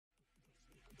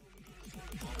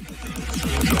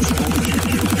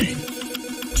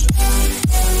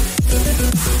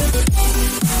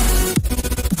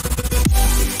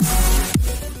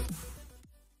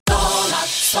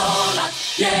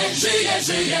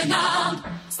żyje nam.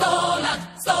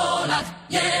 100 lat,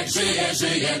 niech żyje,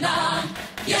 żyje nam.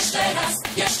 Jeszcze raz,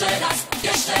 jeszcze raz,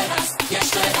 jeszcze raz,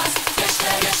 jeszcze raz,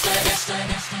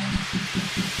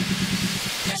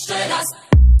 jeszcze raz.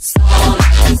 100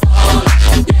 lat,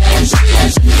 niech żyje,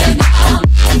 żyje nam.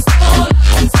 100 lat,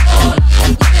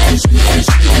 niech żyje,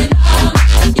 żyje nam.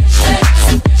 Jeszcze raz,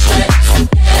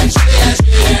 niech żyje,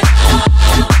 żyje nam.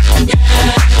 Niech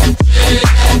żyje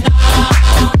nam.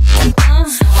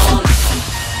 100 lat.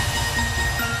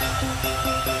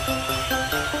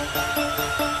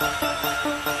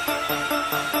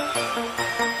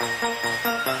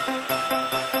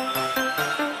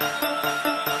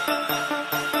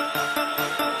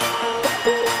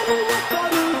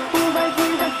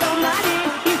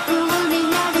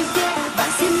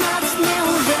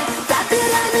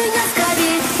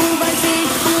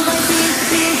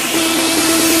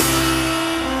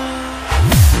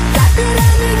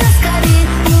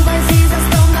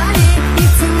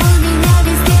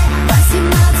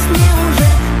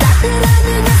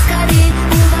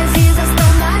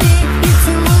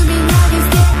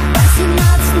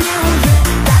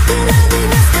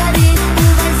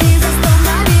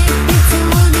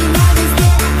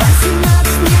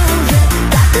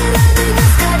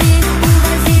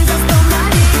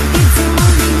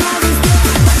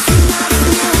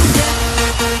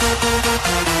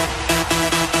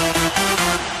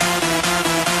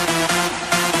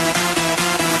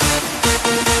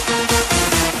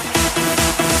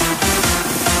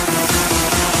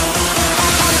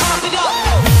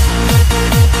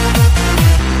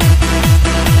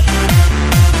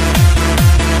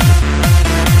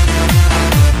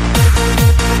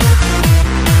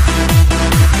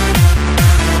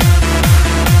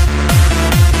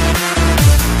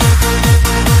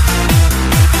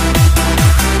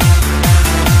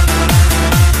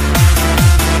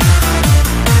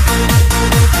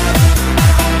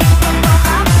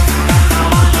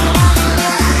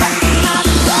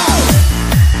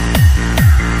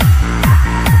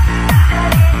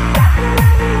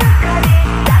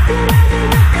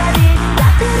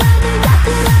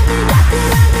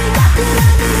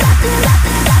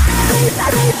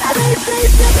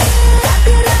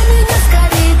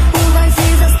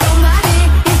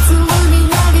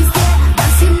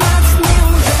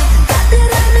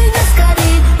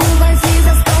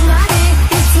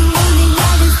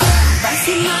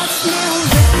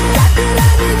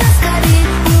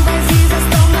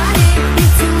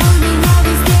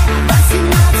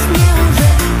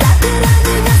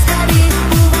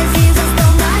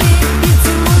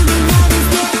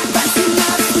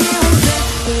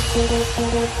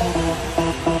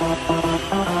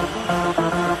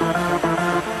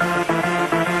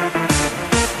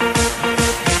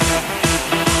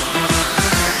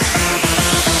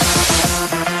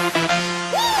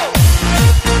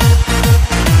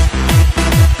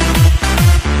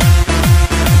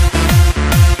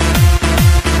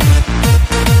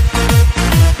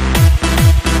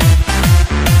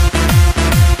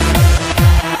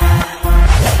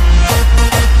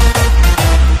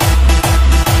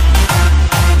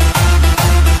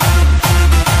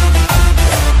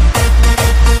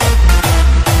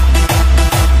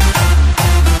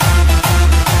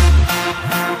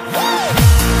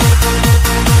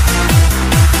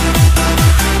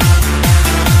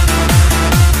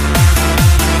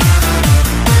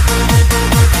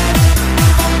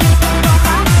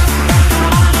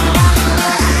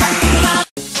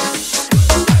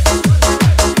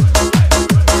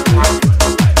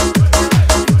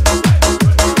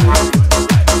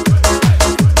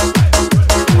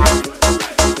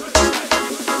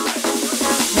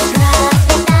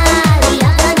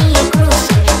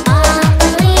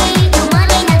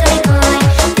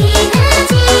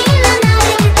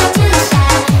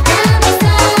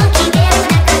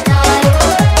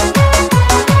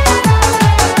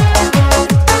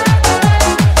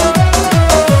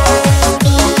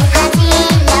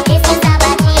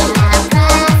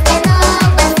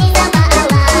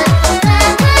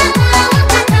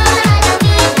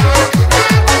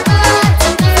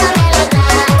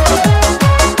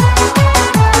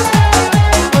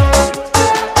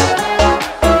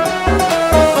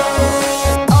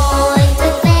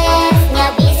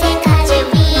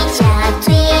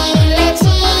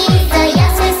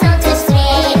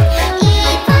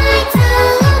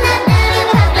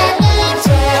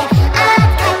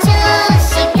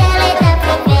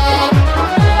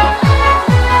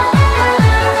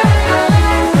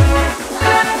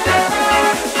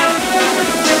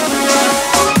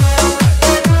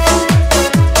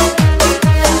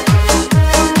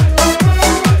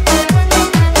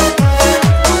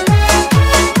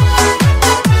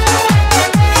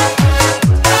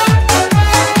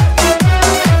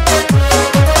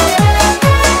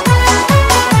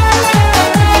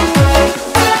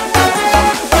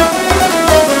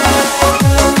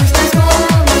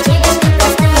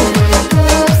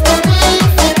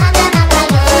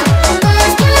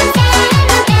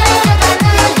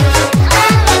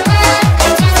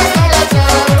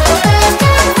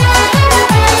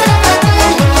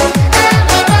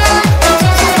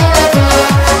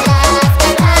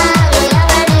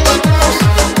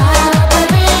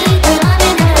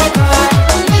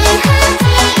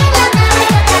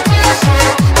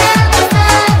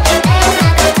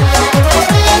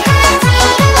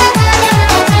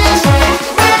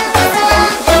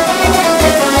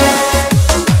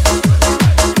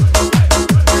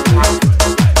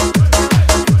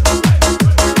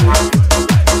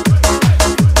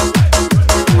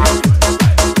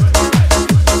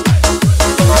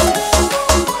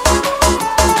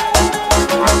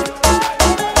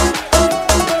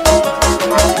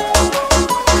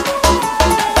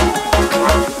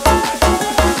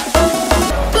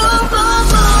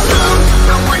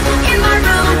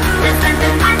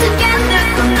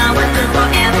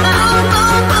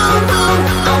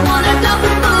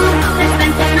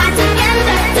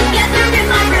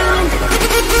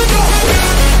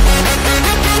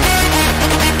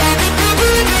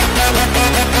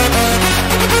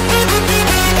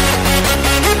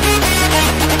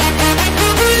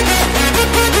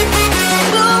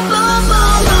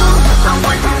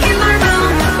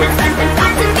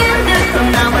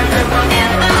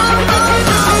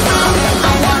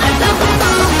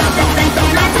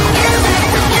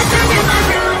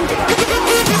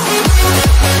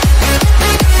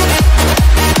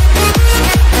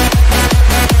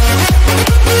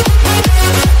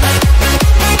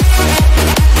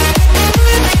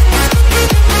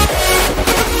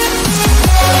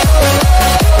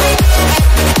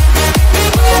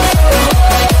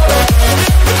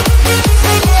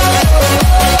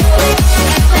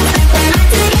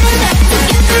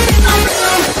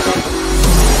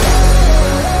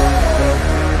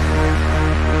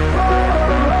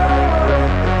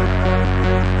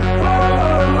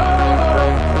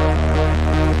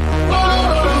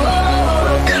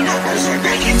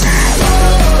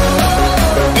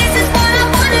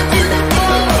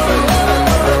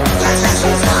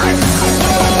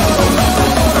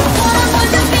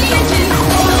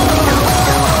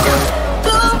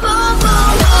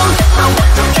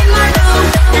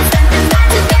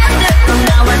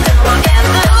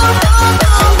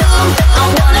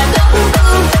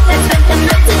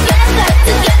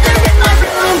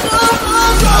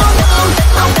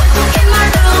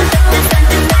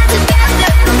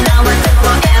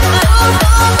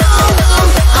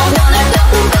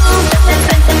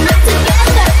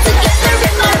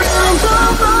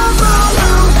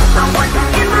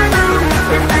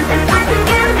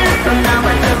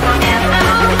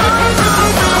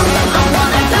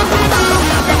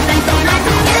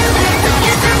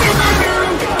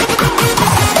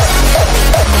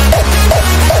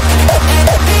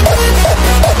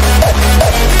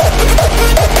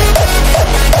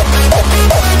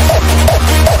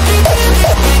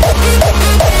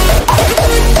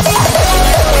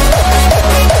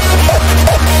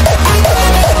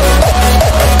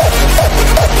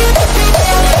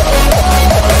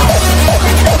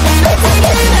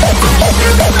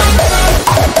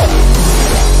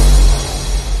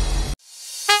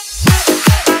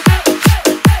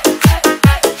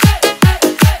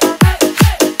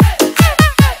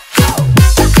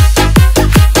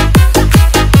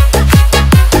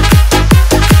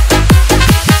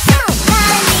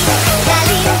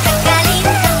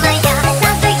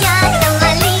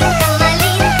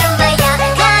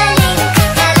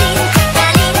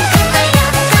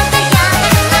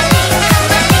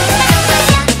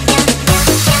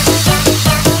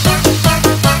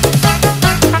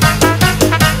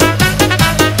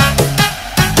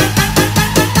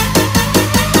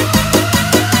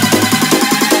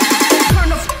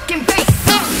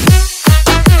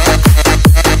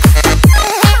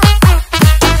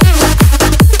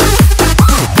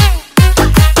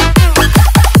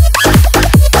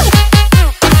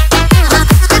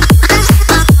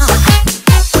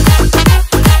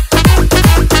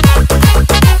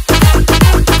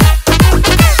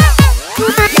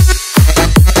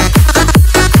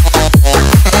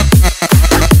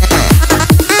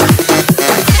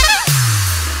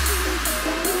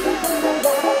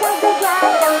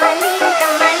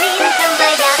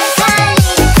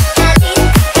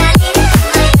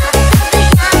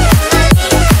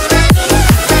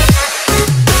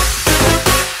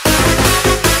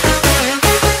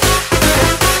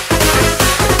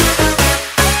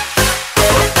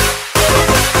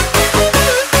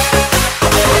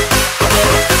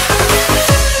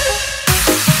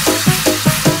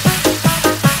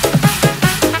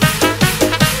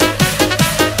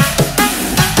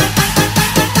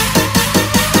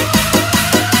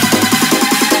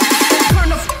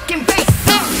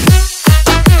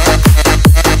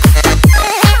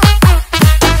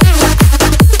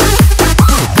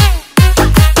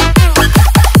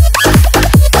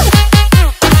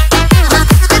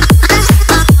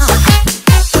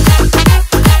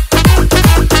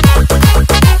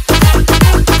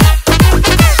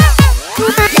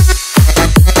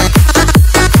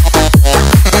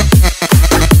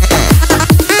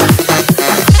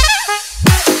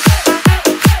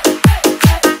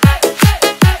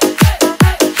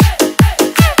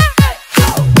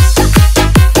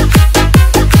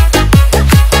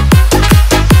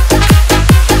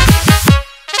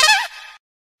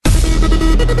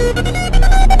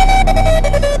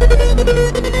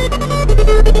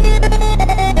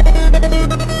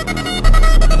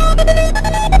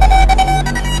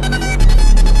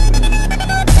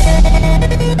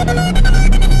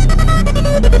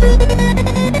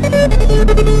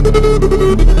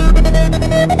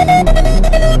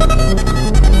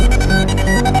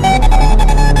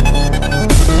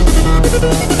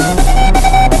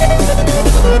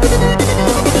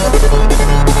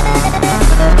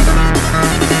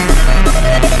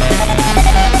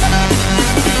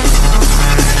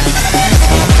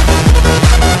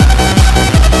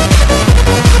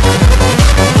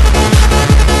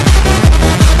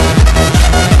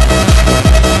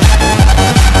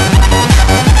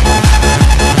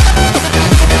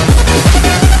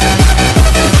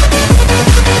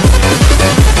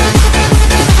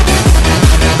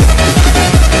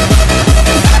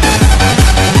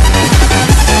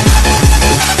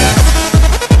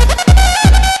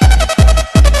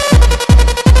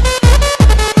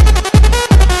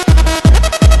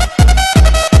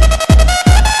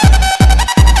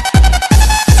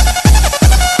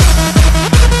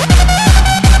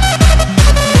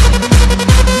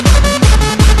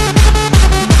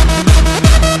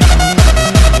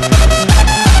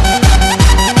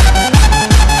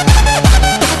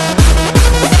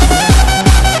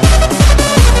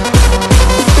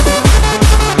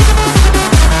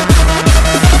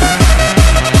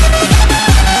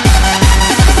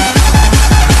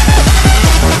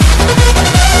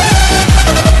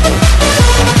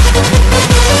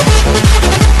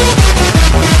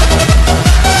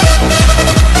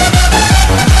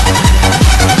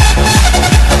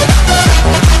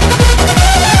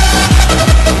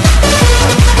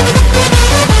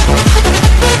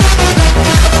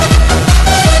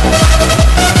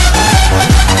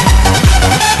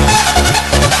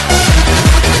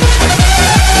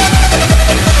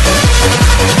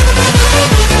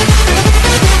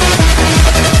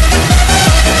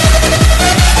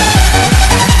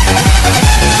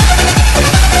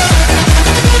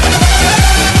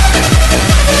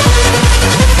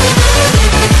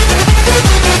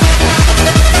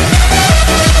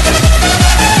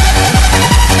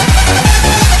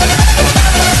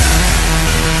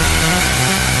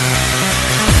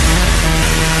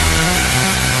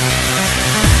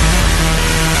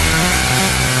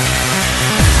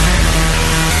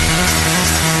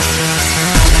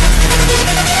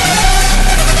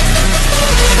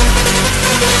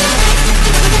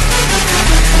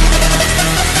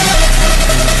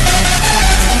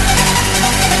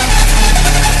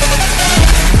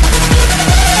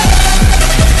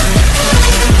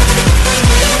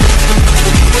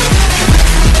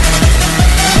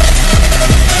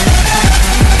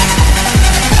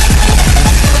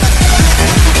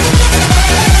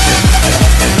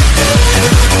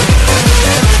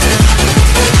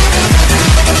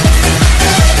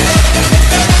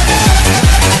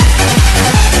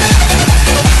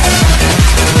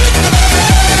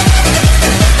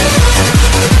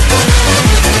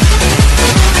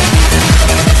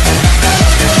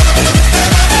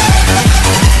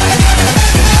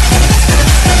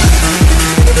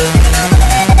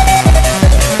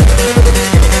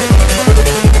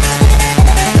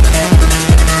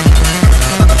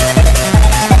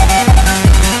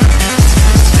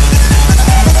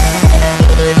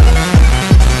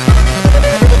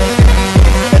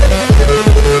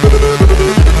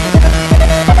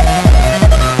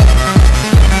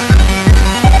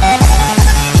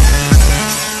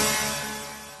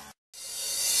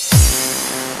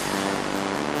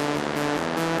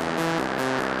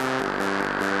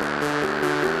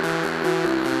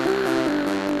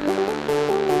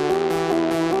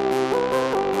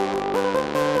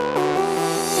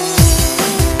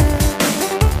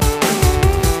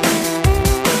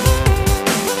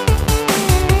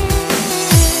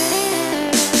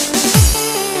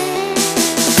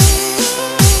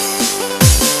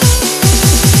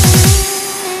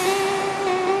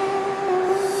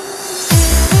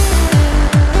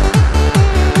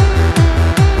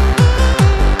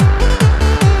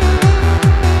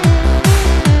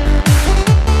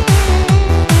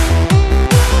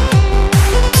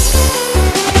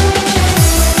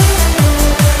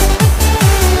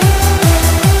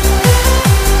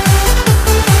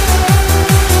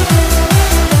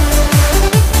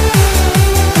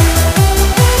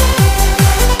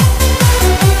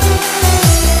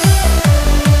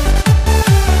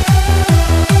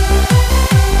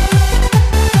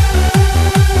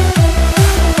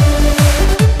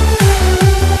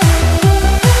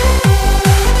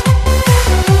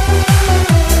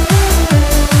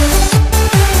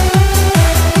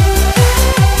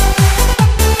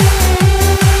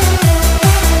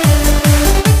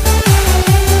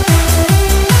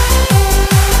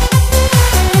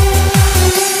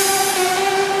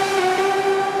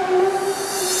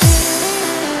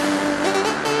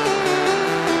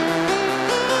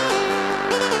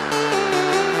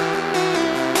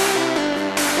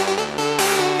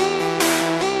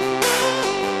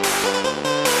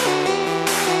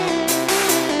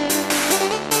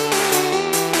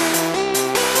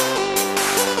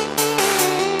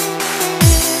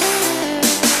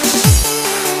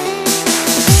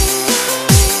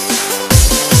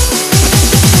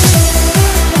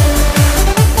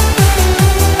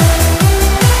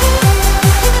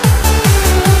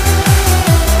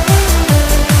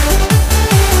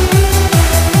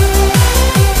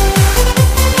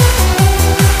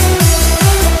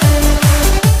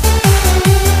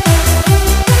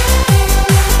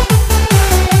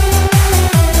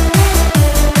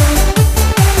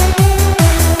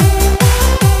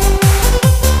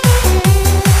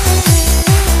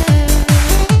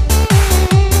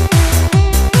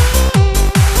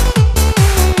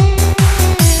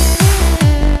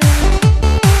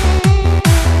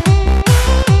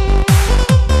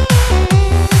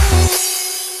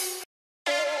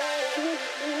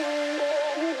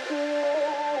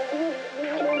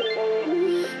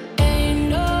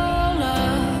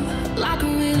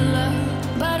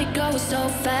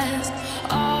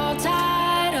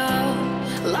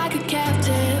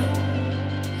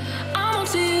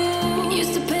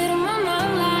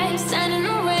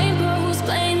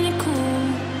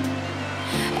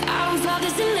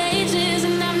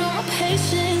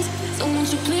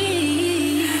 so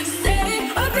please stay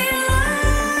a bit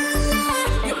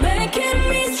longer. You're making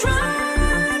me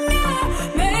stronger,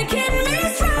 making me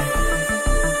stronger.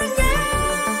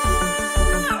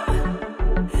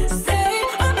 Stay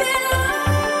a bit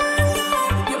longer.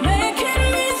 You're making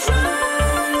me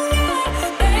stronger,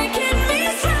 making me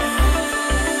stronger.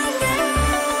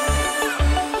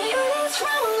 You're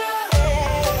stronger.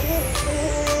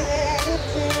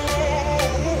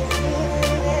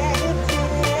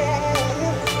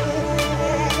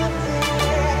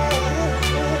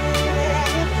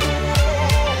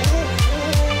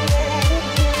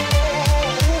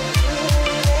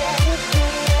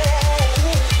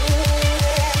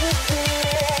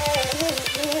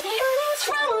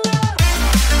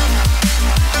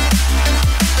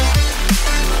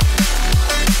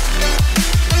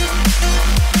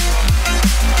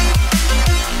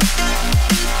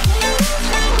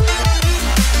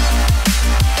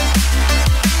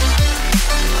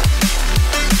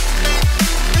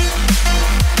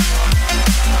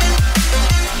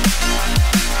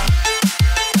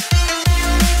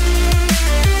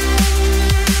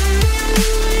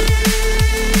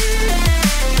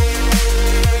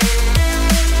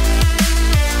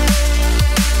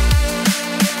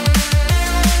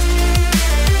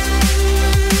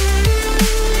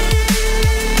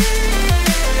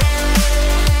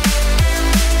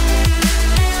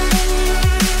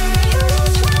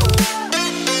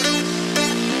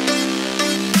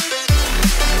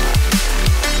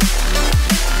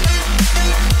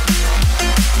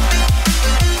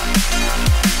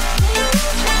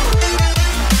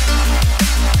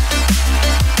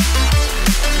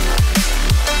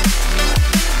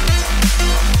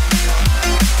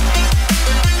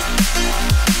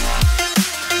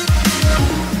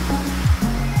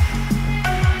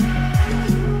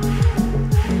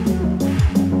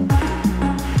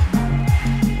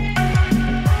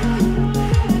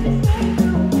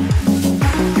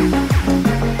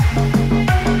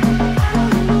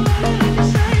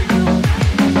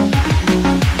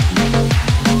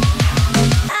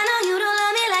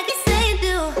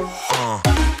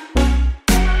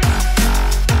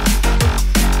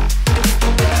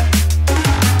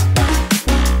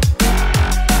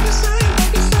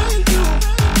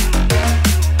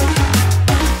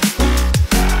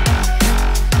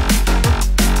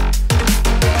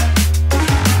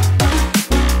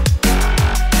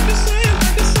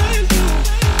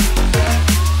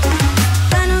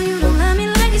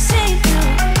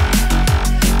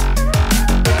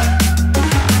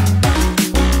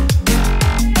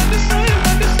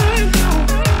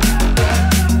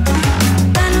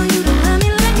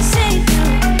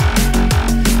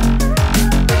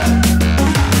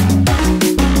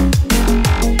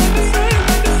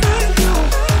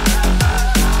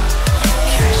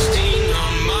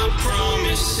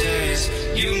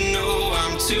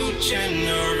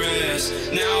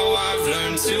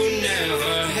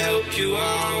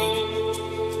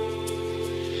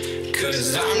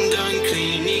 Cause I'm done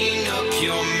cleaning up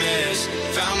your mess.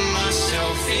 Found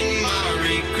myself in my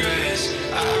regrets.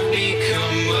 I've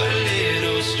become a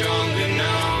little stronger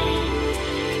now.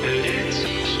 A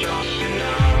little stronger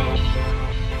now.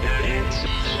 A little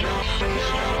stronger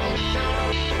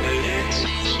now. A little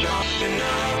stronger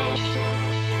now.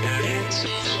 A little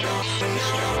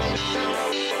stronger now.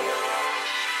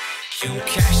 You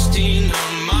cashed in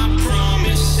on my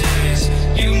promises.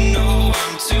 You know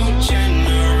I'm too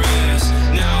generous.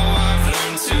 Now I've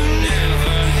learned to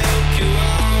never help you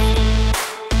out.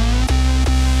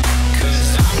 Cause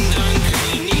I'm done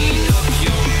cleaning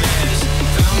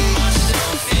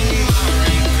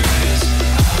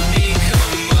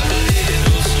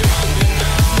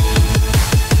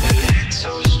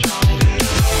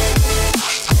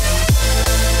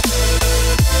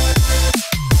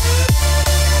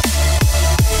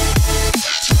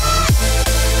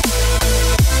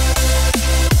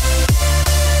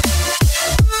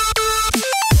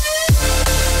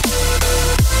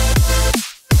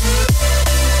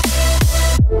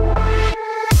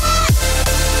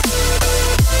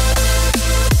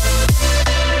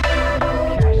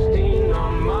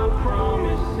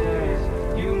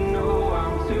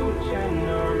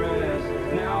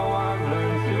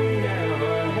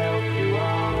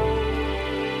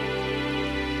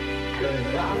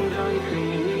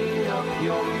up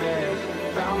your mess.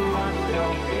 Found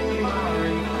myself in my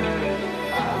regrets.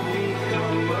 I've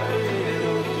become a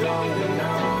little stronger now.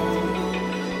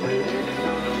 A little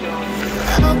stronger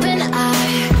now. Open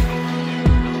eye,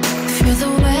 feel the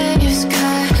waves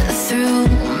cut through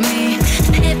me.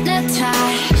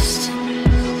 Hypnotized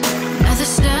by the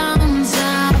sounds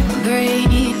I'm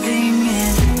breathing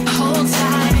in. Hold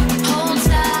tight,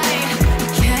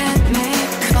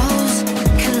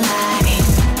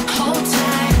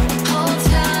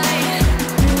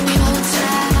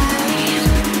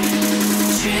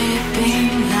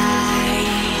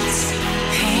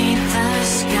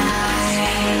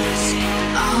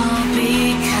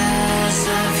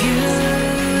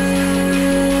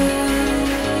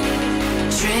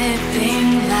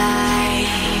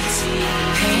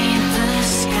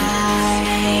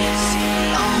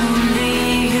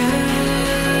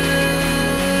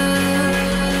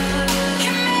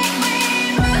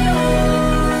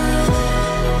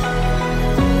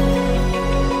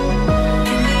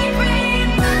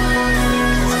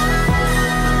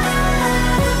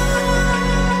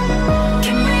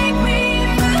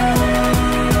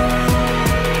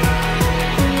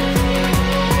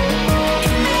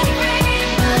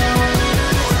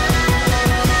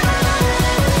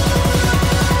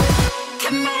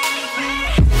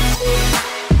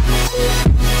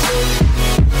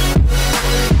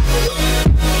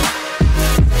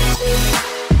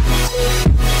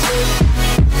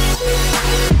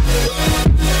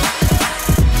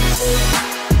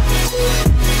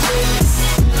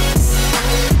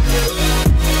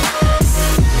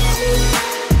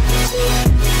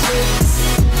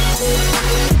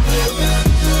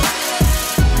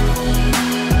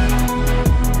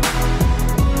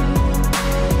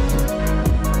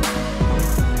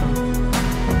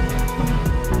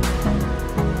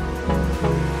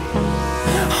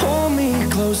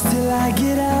 I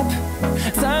get up,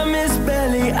 time is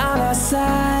barely on our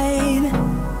side.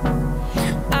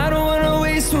 I don't wanna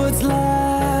waste what's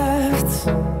left.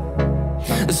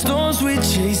 The storms we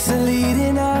chase are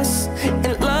leading us,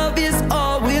 and love is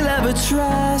all we'll ever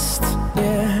trust.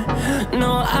 Yeah,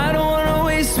 no, I don't wanna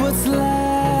waste what's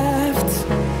left.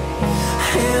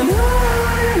 And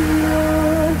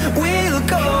on we'll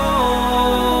go,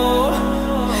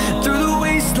 through the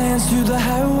wastelands, through the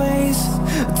highways,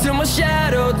 till my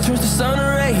shadow turns to sun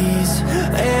rays.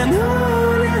 And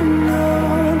on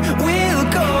we'll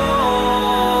go,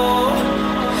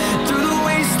 through the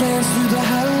wastelands, through the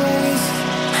highways,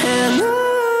 and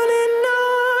on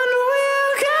we'll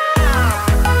go.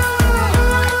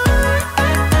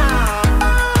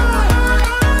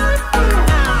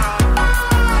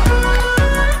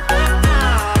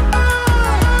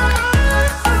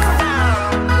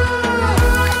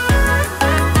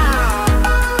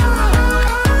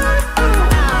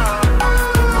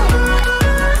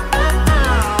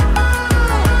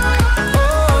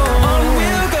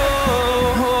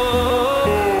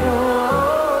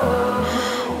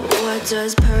 What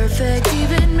does perfect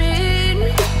even mean?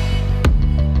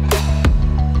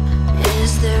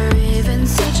 Is there even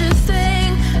such a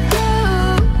thing?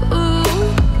 Ooh,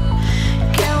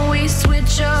 can we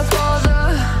switch up all the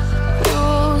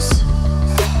rules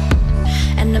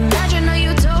and imagine a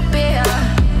utopia?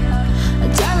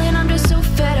 Darling, I'm just so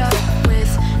fed up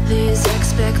with these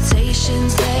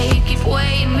expectations. They keep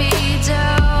weighing me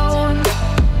down.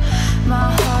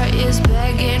 My heart is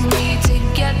begging me to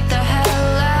get the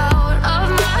hell out of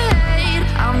my head.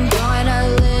 I'm gonna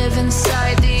live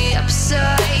inside the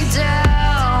upside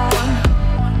down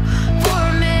for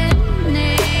a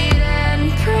minute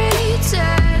and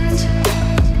pretend,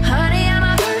 honey, I'm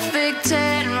a perfect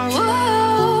 10.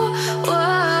 Whoa,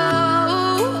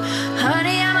 whoa,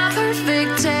 honey, I'm a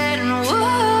perfect 10.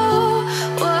 Whoa,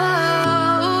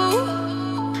 whoa,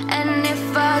 and if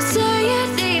I say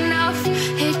it enough,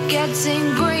 it gets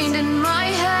ingrained in my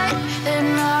head,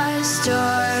 and I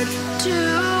start to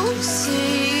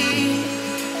see,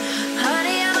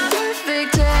 honey, I'm a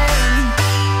perfect 10.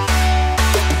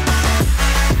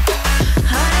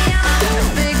 Honey, I'm a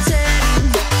perfect 10.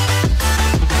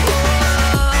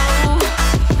 Whoa,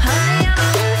 honey, I'm a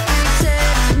perfect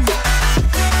 10.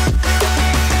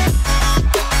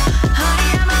 Honey,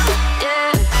 I'm a,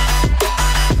 yeah.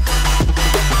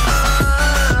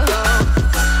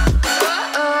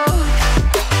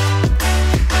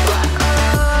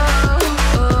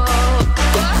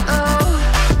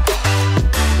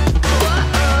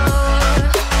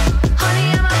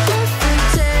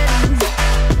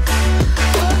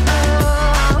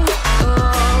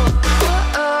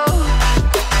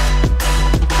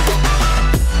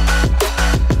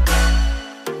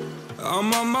 I'm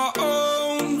on my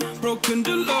own, broken and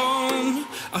alone.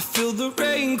 I feel the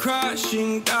rain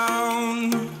crashing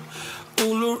down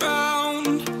all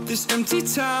around this empty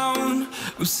town.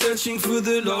 I'm searching for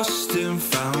the lost and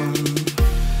found,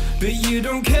 but you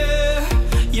don't care,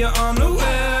 you're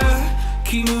unaware.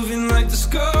 Keep moving like the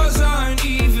scars aren't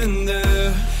even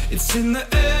there. It's in the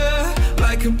air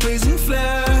like a blazing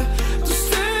flare. Just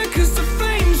stare, 'cause the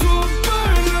flames will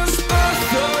burn us. I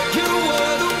thought you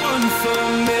were the one for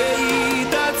me.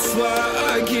 That's why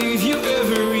I gave you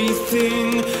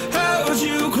everything. Held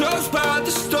you close by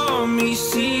the stormy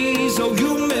seas. Oh,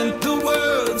 you meant the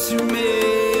world to me.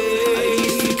 I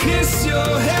used to kiss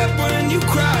your head when you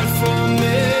cried for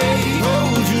me.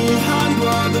 Hold your hand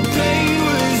while the pain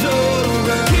was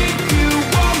over. Keep you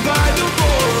warm by the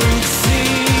roaring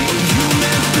sea. You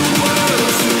meant the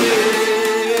world to me.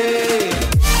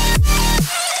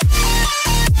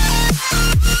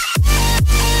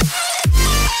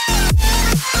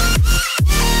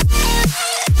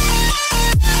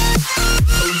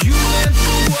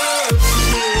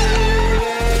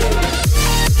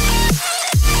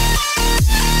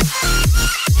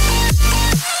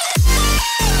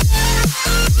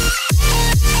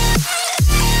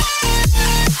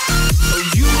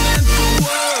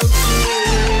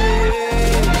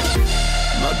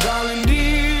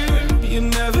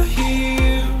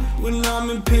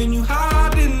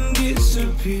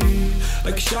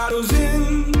 Shadows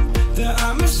in the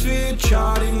atmosphere,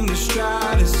 charting the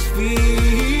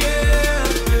stratosphere.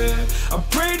 Yeah. I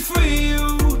prayed for you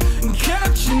and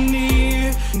kept you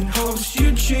near, in hopes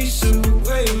you'd chase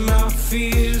away my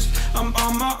fears. I'm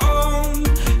on my own,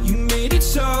 you made it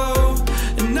so,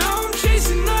 and now I'm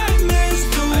chasing nightmares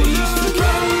through. I used to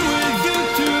run with you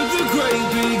through the great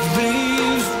big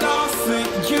leaves, laugh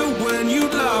at you when you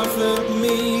laugh at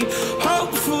me.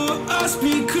 Hope for us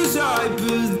because I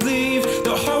believe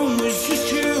the home was just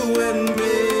you and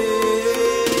me.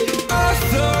 I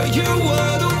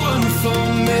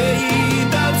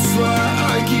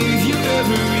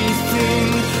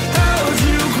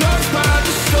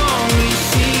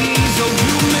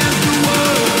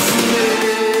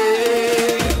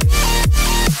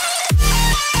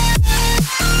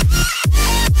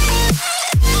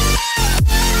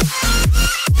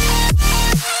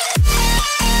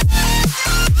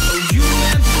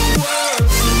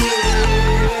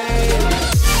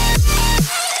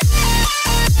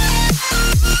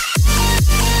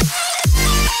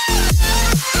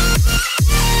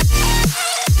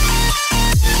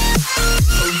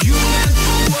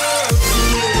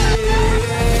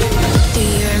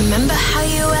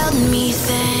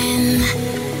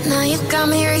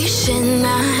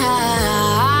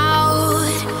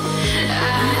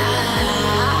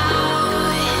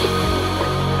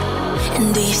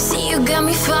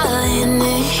me falling in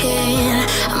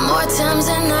more times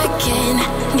than I can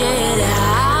get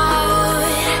out.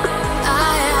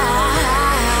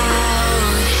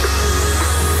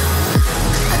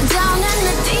 Down in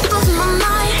the deep of my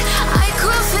mind, I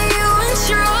crawl for you and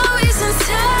you're always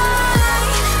inside.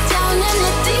 Down in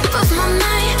the deep of my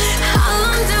mind, how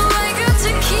long do I got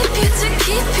to keep you, to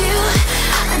keep you?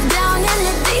 Down in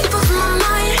the deep of my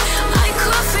mind, I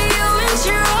crawl for you and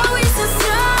you're always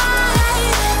inside.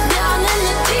 Down in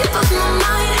the deep of my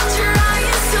mind,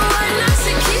 trying so hard not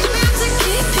to keep you, to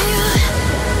keep you.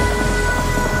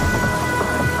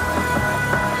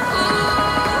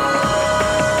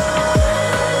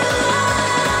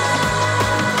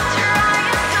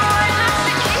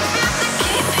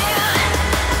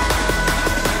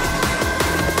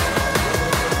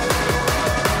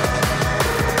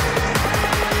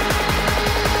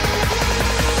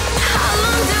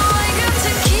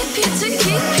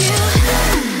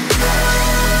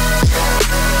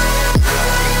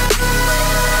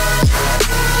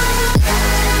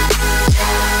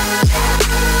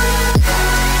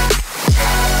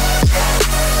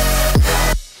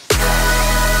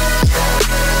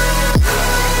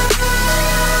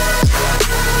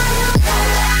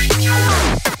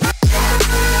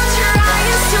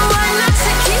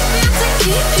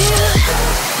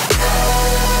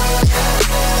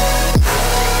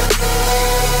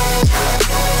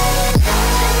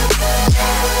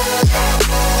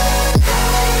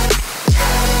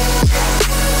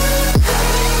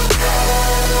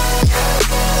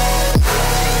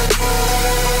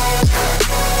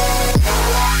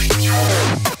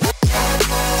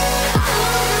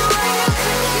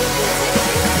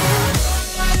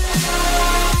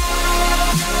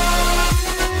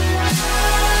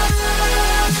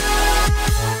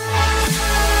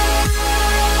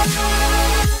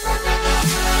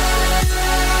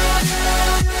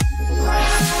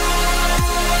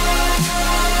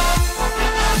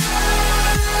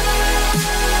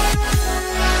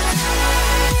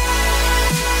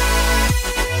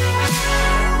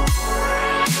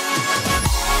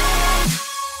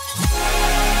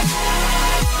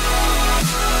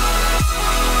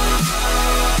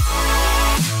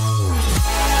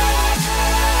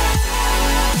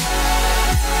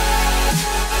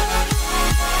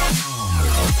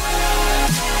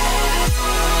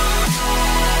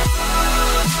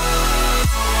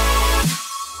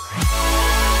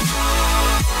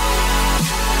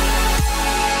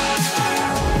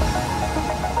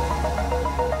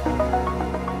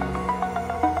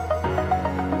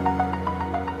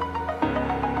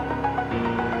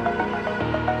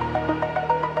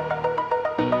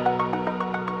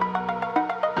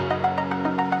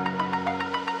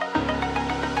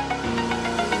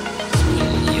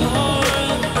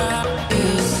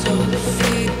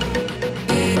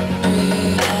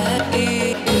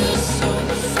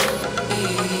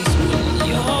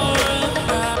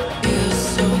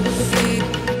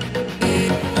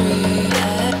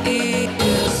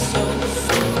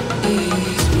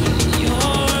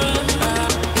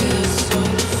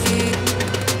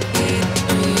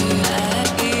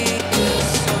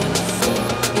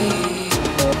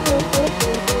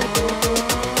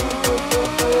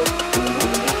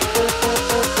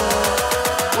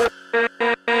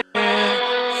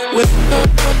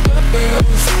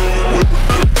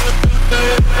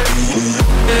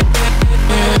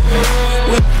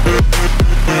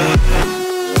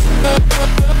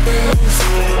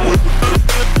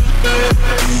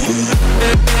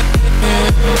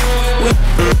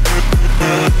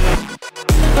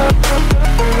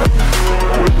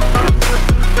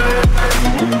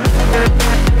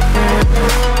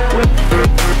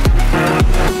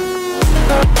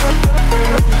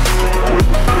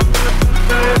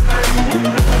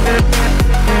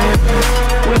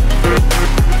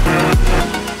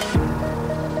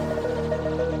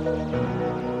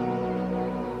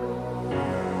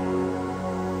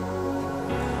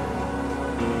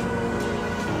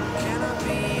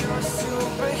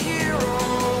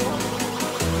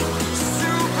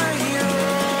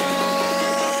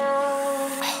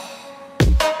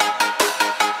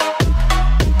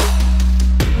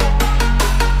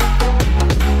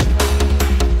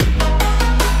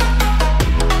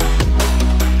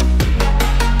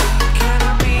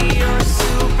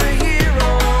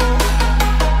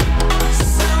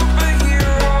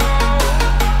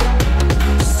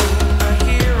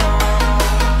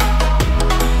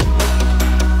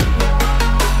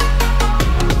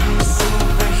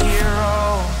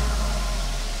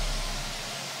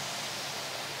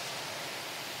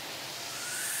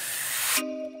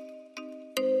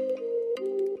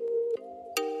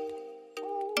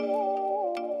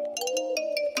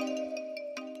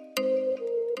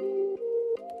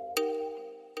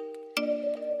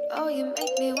 you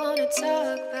make me wanna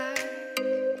talk back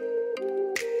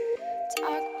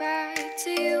to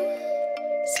you.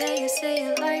 Say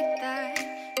it like that.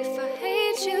 If I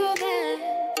hate you, then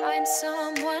find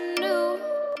someone new.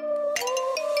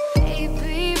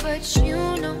 Baby, but you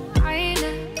know I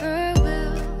never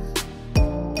will.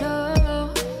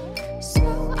 No,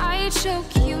 so I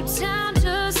choke you down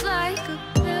just like a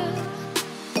pill.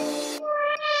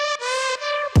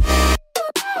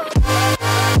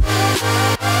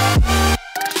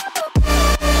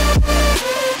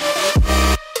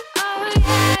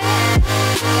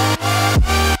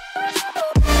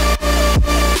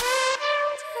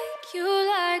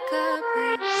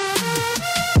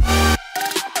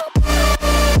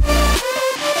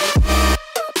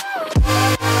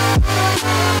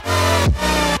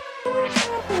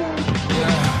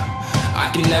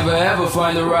 Never ever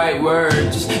find the right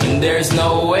words, and there's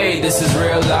no way this is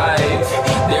real life.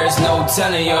 There's no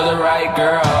telling you're the right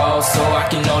girl, so I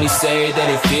can only say that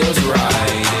it feels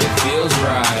right. It feels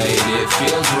right, it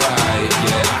feels right.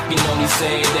 Yeah, I can only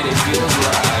say that it feels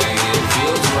right. It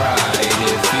feels right,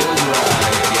 it feels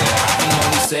right. Yeah, I can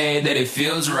only say that it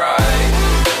feels right.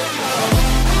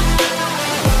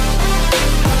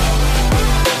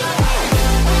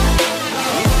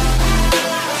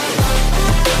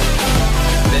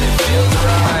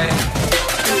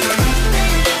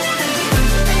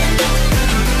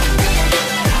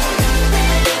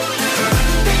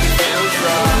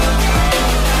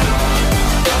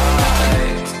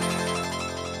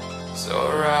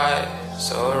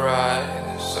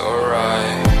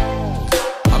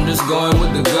 Going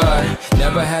with the gut,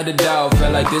 never had a doubt,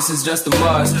 felt like this is just a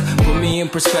must. Put me in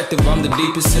perspective, I'm the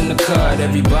deepest in the cut.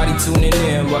 Everybody tuning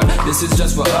in, but this is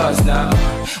just for us now.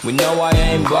 We know I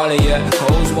ain't ballin' yet,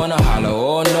 hoes wanna holler,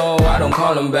 oh no, I don't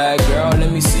call them back. Girl,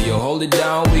 let me see you hold it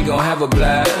down, we gon' have a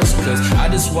blast. Cause I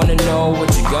just wanna know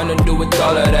what you gonna do with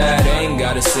all of that. Ain't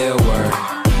gotta say a word,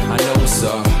 I know what's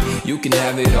up, you can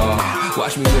have it all.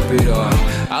 Watch me rip it off,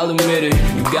 I'll admit it,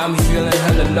 you got me feeling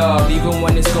hella love. Even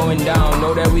when it's going down,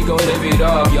 know that we gon' live it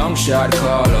up. Young shot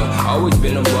caller, always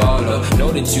been a baller.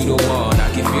 Know that you the one, I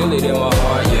can feel it in my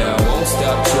heart. Yeah, I won't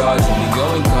stop charging, we go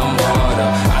and come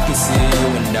harder. I can see you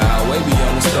and I, way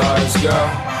beyond the stars, girl.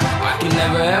 I can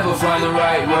never ever find the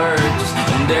right words,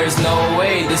 and there's no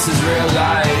way this is real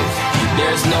life.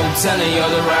 There's no telling you're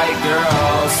the right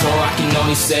girl, so I can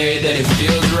only say that it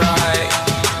feels right.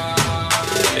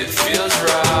 It feels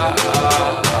right,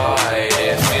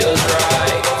 it feels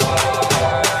right,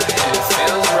 it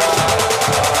feels right.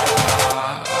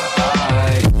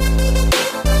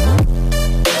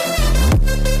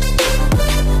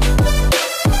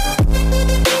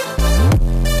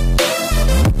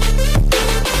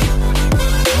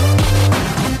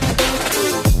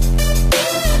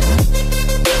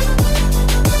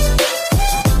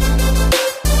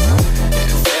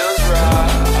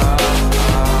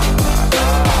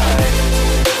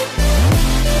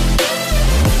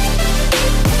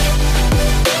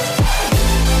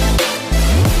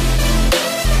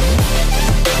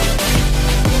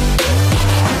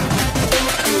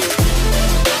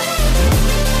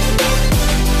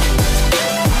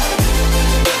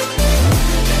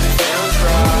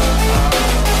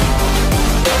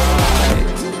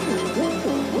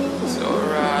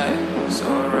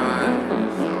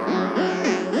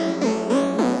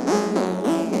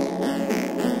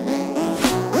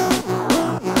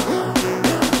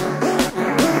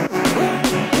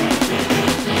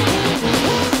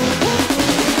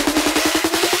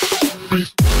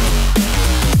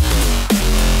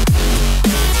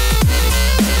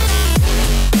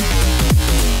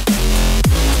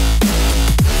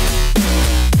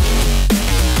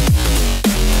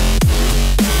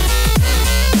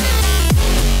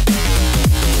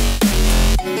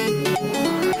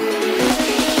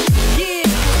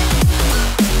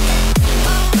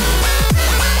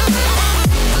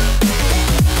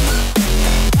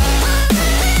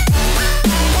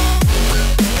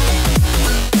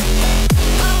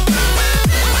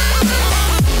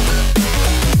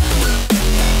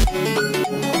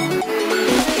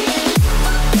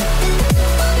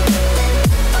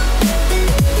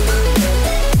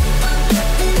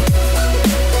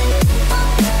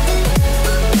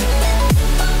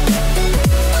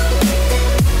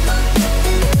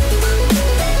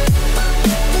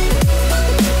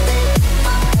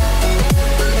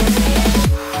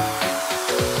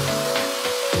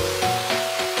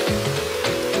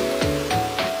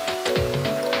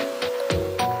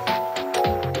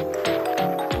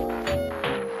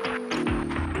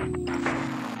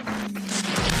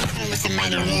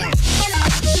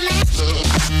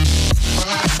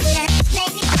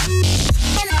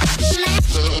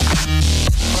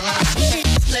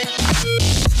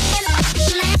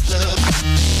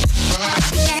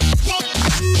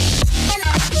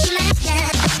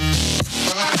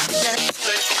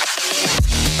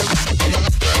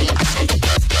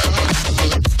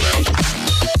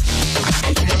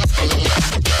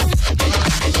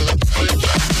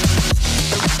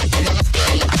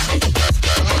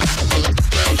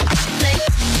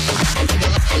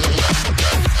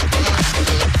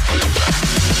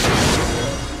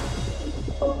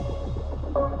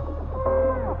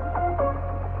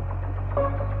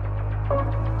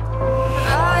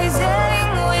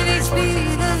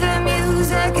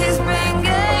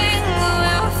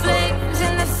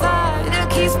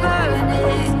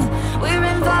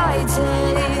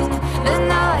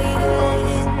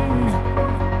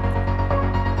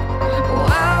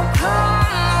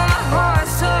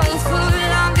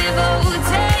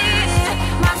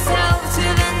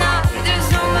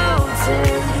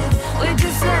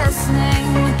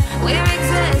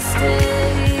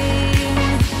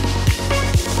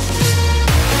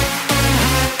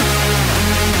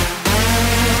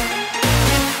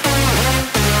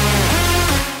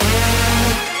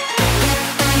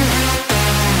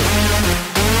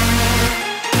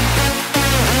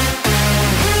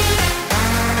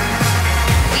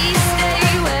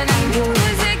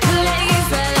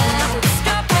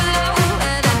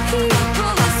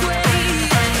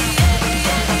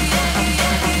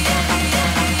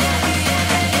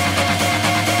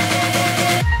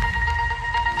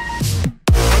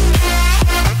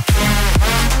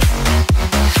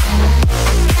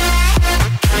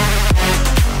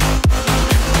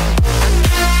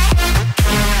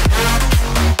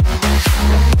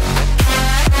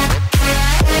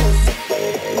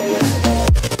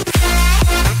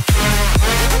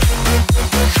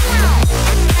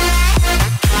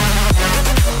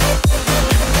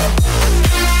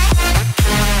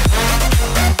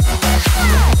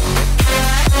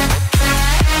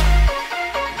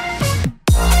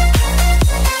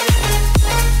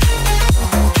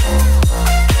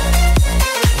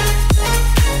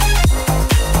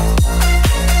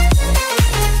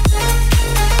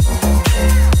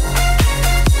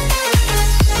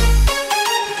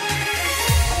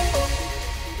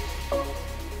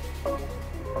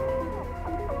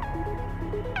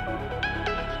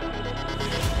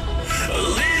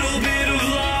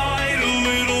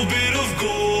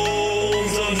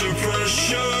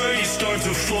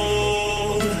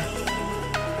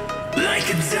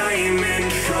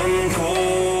 diamond from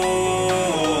gold.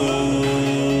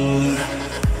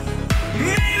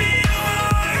 Maybe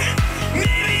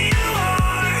you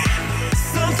are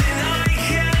something I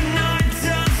cannot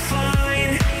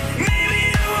define. Maybe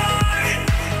you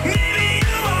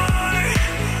are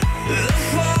the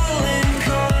fallen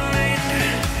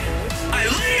kind. I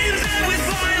lay in bed with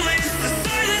violence, the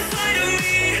silent side of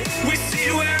me. We see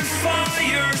where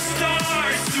fire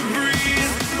starts to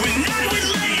breathe. When I would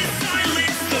lay in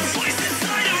silence, the voice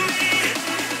inside of me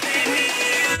made me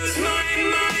use my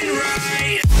mind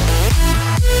right.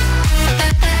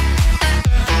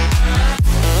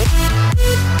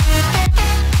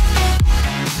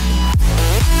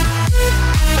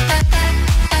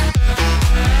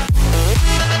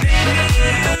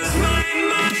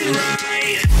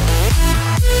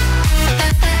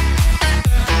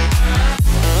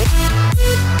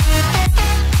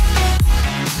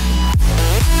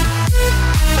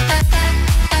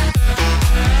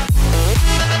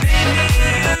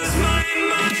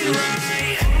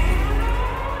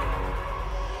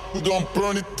 We're gonna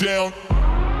burn it down.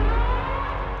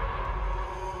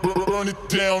 Burn it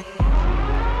down.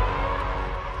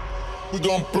 We're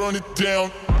gonna burn it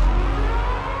down.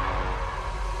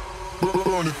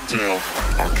 Burn it down.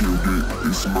 I killed it,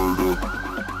 it's murder.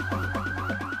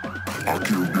 I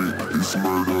killed it, it's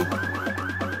murder.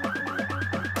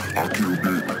 I killed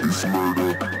it, it's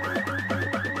murder.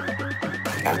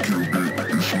 I killed it,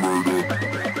 it's murder.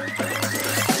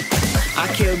 I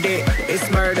killed it, it's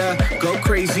murder, go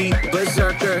crazy,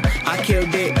 berserker. I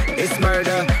killed it, it's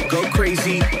murder, go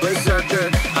crazy, berserker.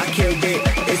 I killed it,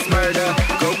 it's murder,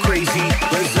 go crazy,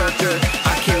 berserker.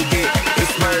 I killed it,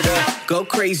 it's murder, go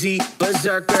crazy,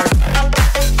 berserker.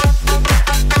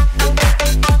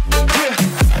 Yeah.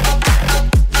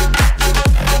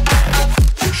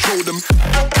 Show them.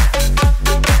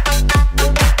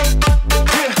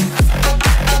 Yeah.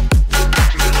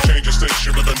 Change the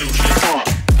station with a new shit.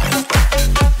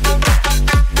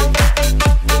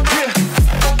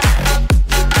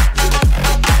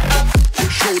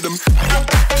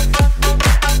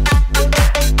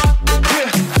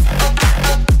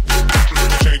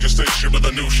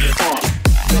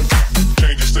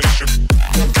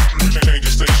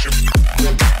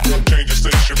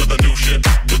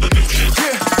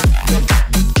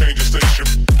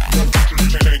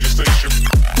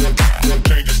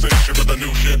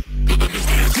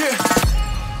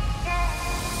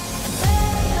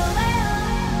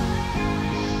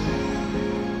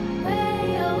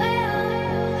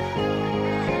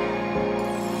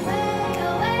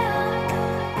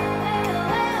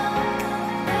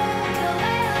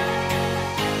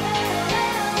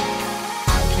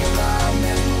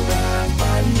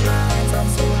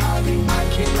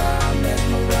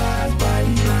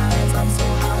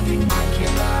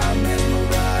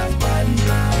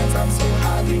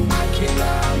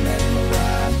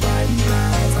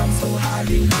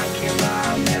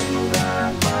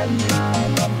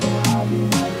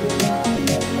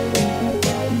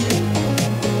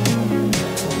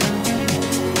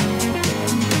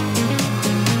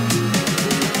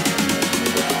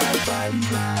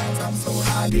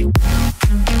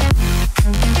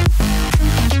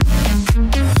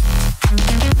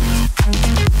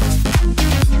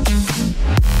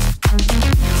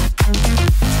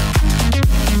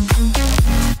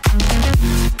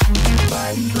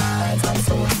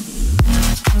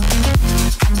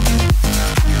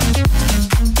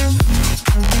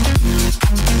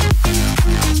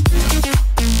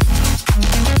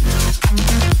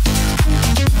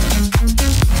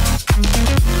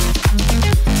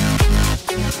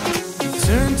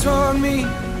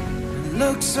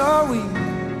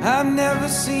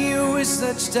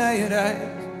 Tired eyes,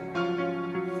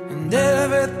 and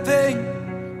everything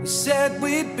we said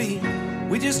we'd be,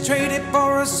 we just traded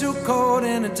for a suit coat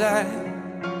and a tie.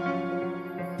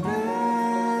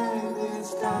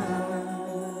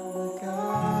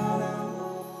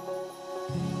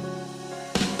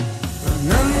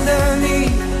 And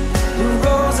underneath the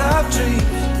rows of trees,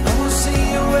 I will see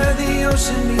you where the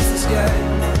ocean meets the sky.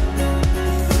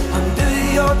 Under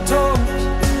your toes,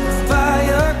 the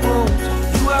fire grows.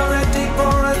 You are ready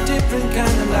for a different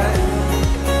kind of life.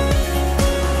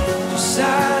 You're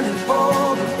silent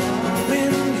for the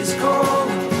wind is cold.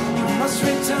 You must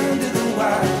return to the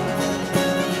wild.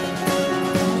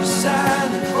 You're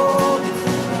silent for the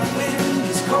wind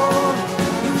is cold.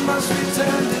 You must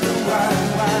return to the wild,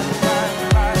 wild, wild,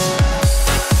 wild.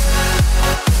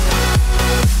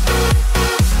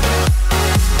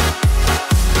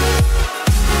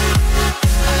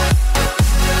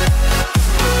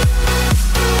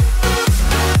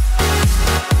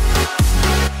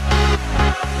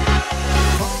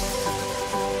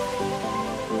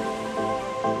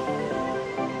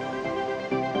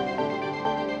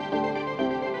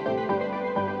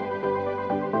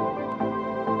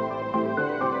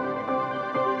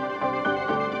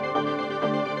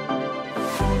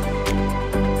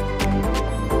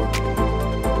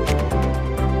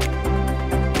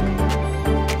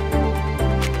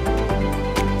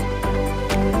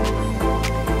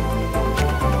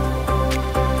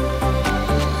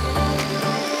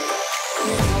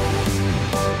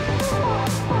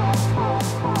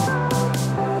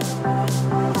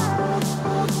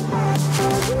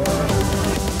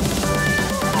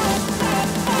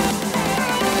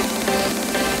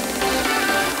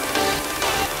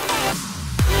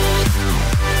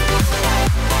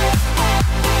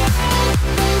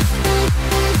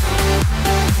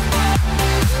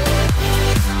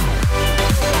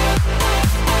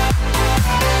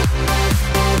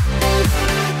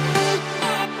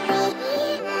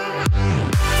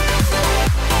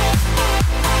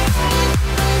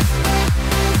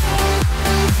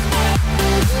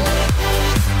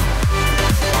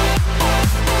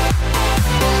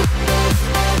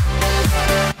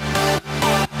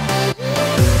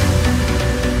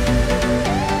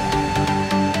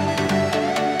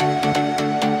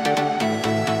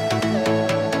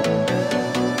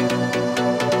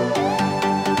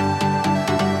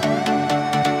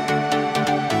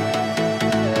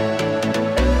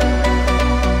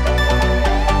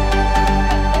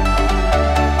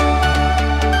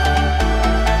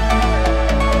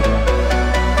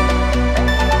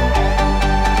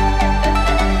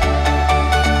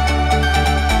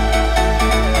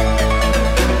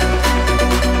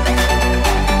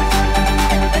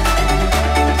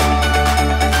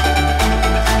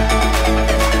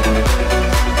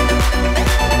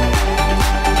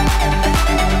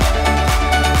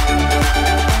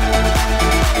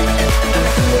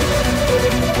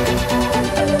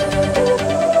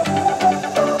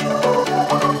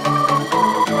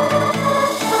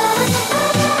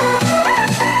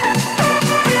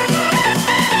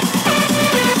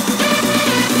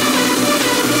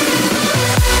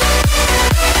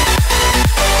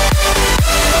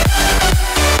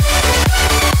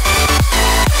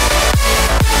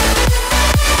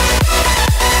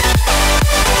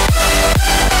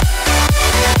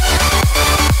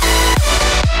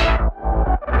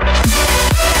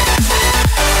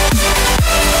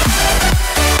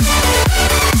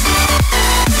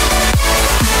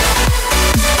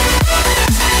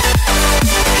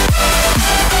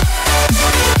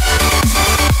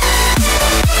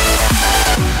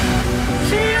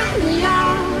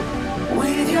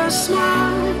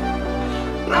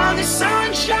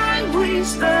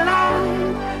 is the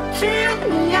light. Fill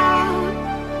me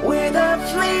out with a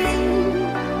flame.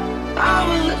 I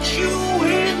will let you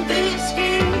in this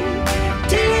game.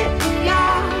 Take me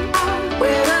out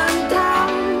when I'm down.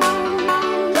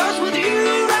 'Cause with you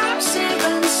I'm safe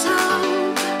and sound.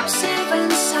 I'm safe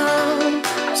and sound.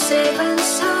 I'm safe and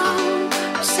sound.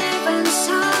 I'm safe and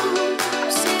sound.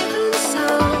 I'm safe and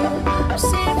sound. I'm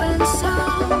safe and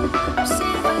sound. I'm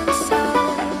safe and sound.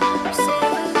 I'm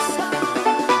safe and sound.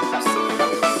 I'm safe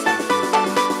and sound.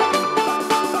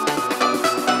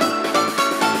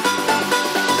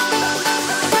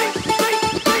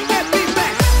 Bring that beat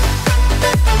back.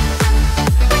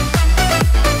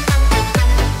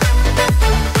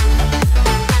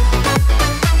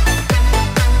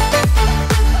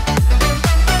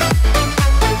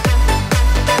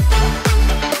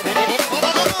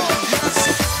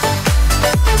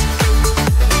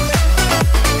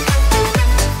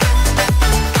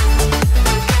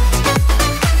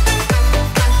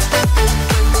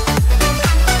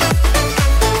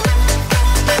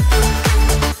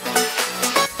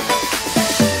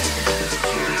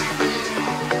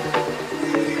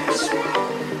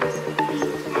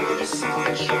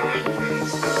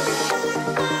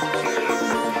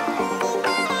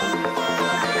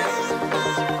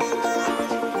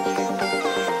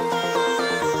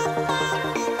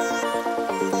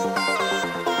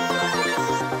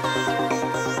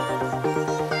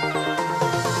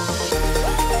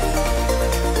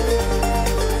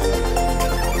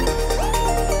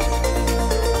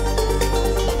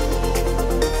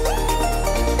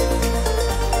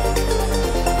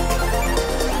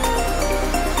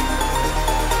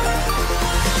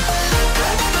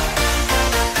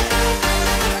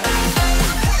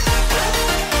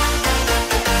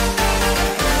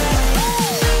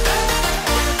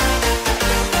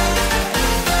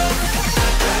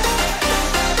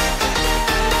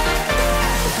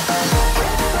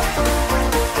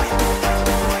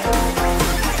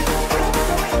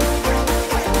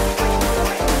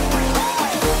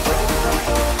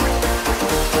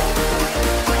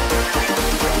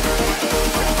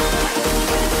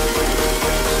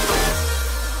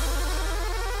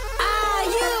 Are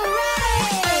you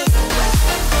ready?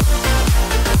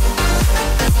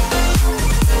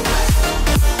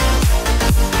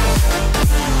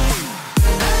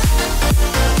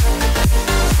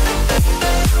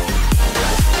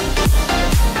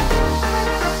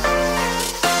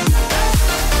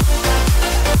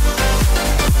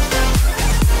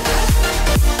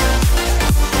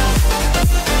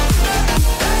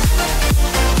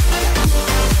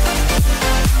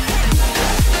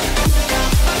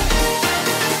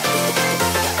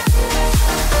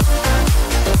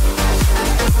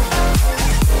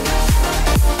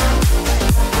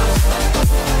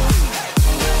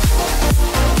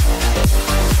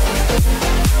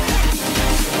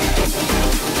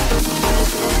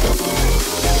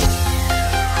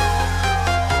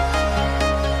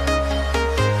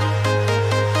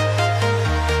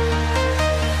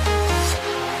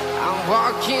 I'm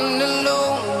walking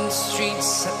alone, the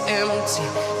streets are empty.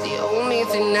 The only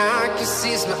thing I can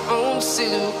see is my own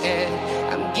silhouette.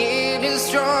 I'm getting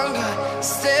stronger,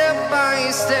 step by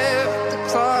step. The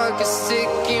clock is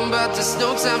ticking, but there's no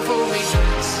time for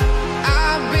regrets.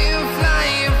 I've been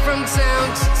flying from town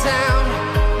to town,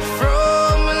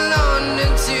 from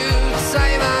London to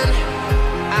Taiwan.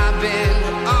 I've been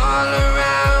all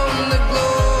around the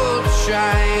globe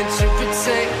trying to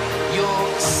protect your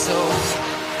soul.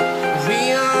 We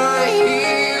are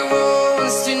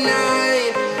heroes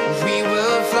tonight. We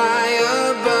will fly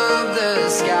above the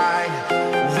sky.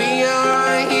 We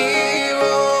are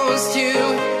heroes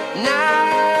tonight.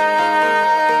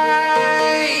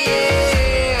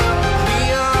 Yeah. We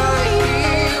are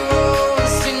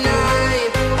heroes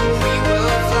tonight. We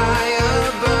will fly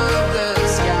above the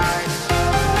sky.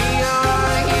 We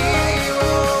are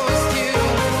heroes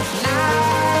tonight.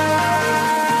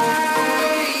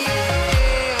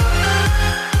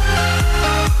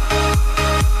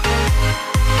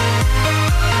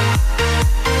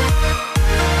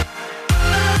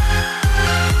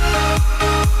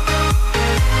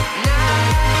 Yeah.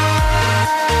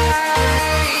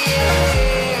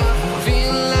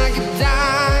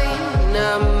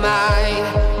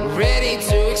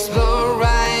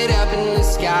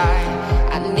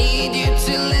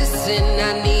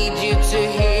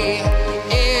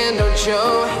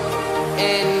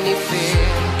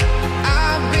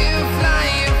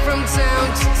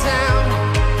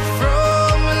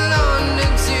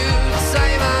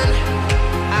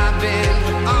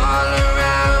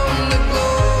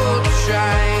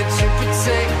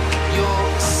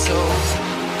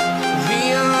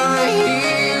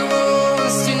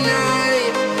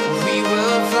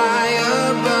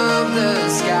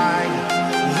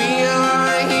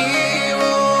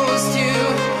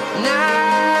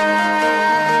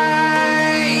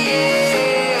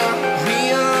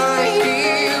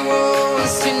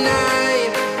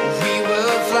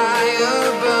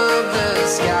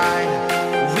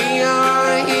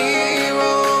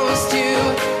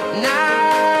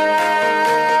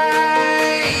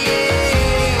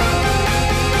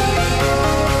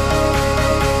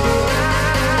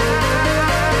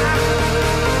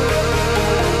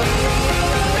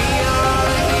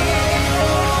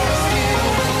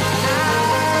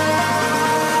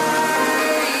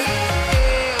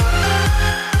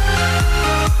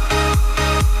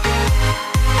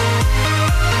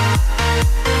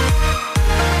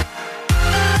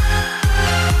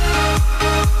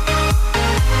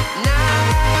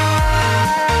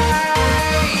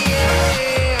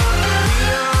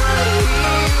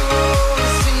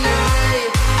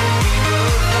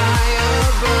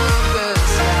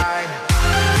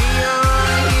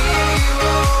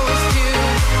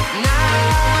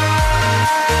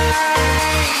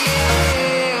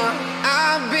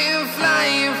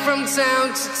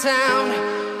 town,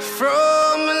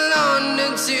 from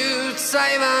London to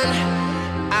Taiwan.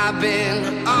 I've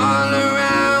been all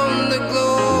around the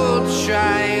globe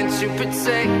trying to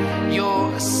protect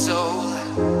your soul.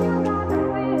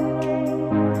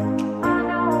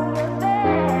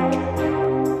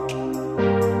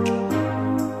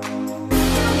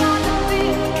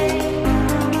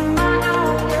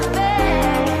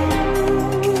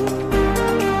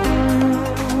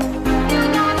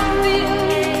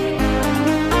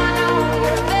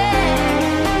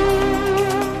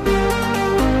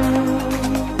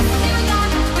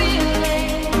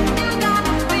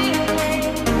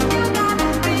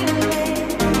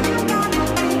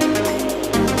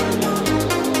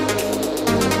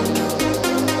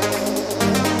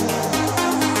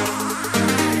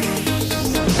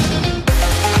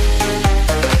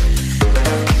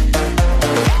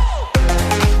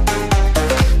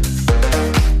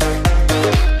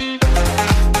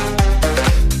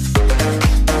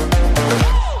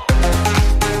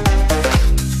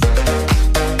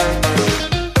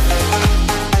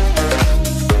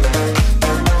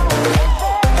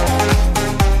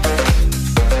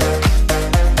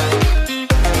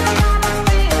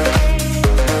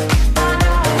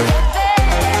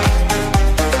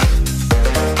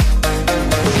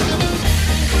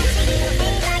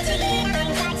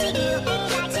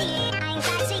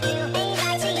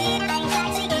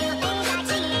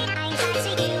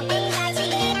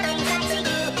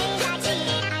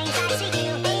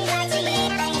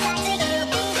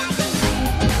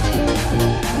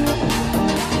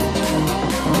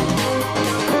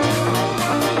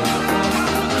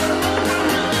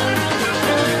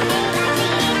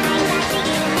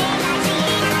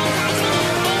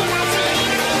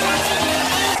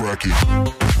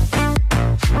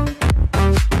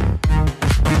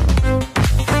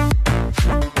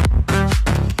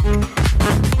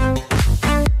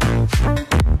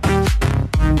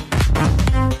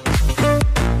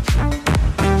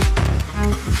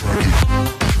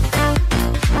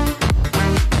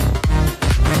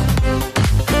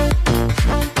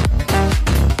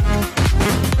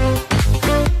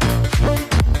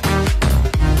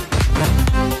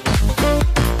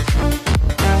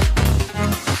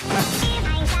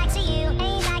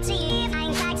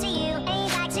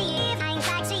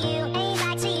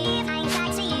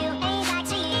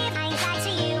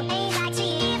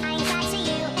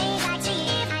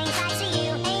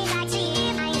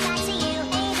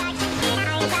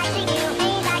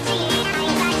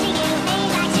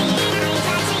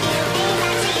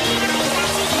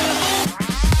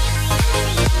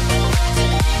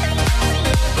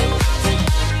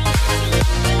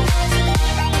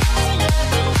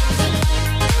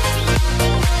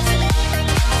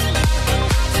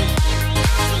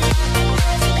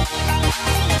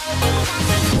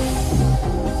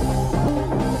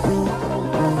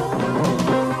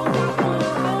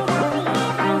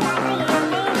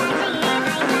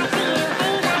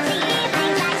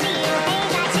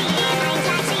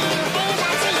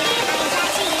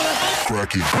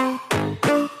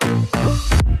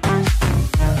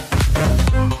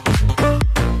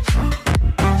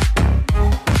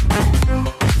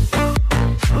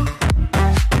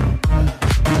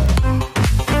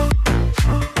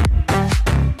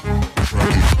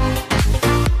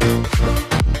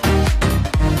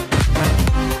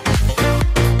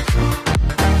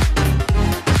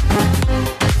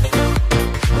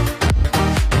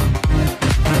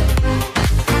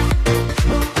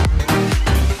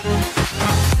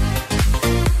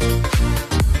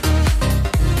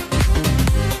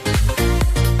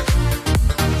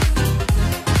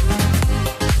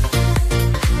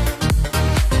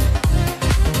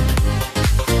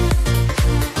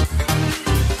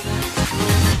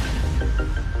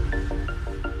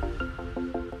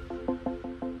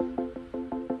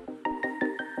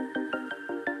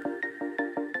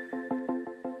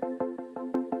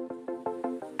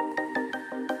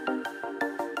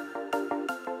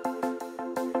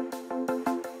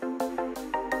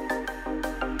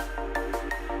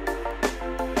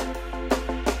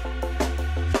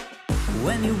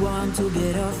 When you want to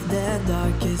get off the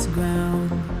darkest ground,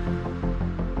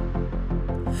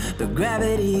 but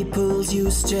gravity pulls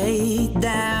you straight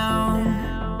down.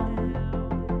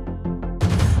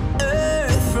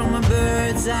 Earth from a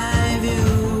bird's eye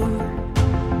view.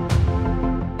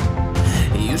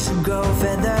 You should grow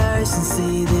feathers and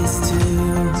see this too.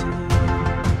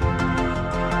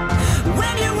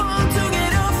 When you want to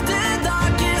get off the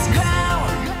darkest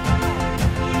ground,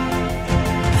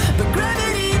 but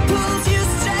gravity pulls you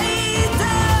straight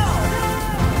down.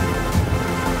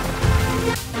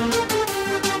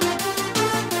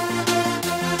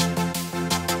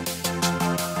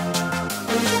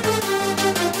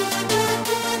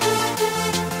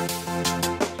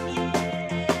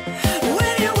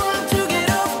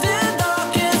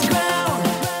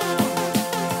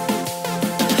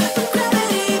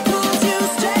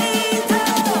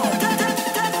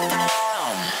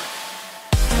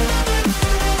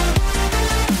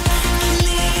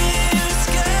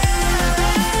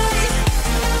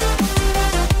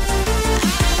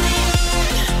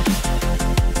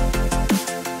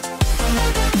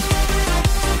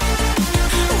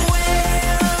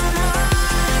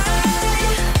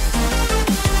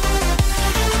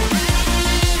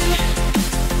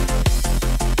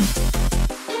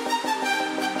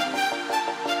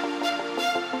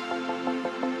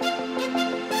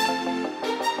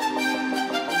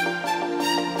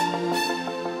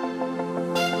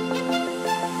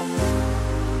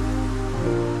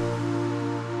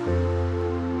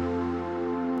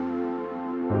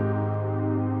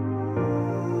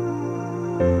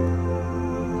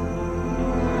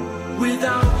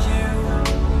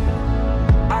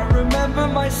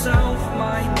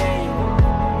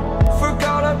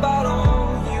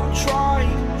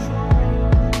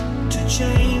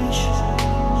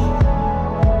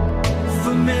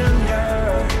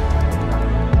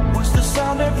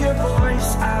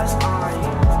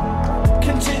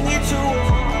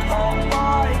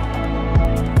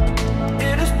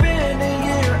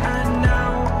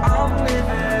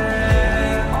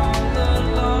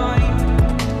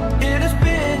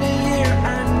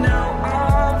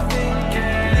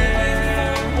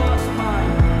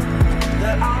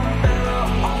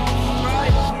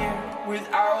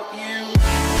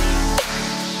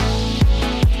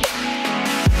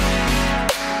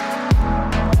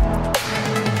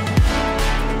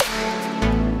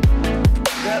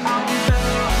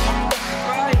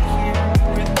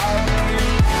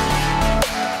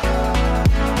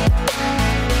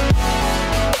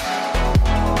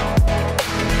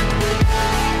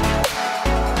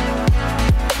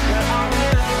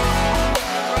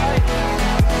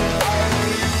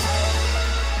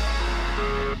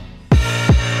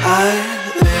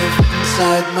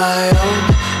 my own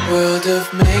world of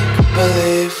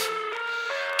make-believe.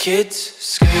 Kids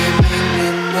screaming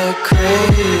in the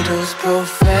cradles,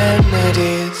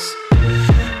 profanities.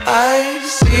 I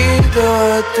see the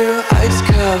world through eyes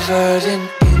covered in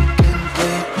ink and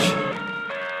bleach.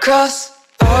 Cross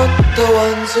out the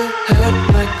ones who heard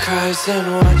my cries and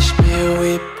watched me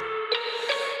weep.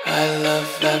 I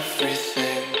love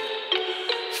everything.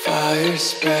 Fire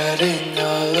spreading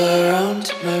all around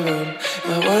my room.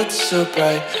 My world's so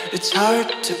bright, it's hard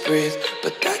to breathe,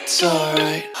 but that's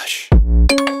alright. Hush.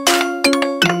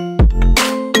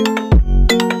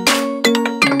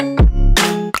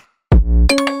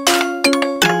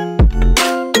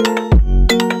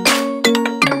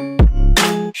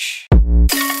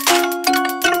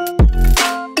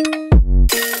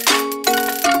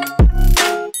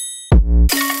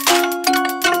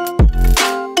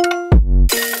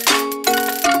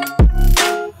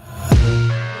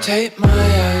 Tape my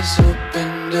eyes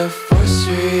open to force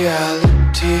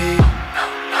reality.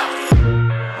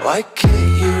 Why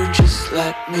can't you just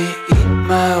let me eat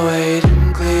my weight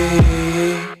in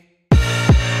glee?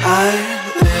 I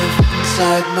live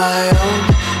inside my own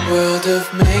world of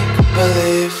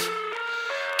make-believe.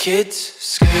 Kids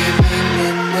screaming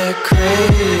in their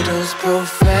cradles,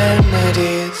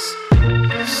 profanities.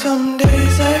 Some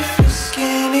days I feel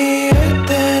skinnier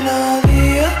than all the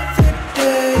other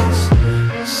days.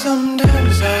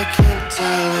 Sometimes I can't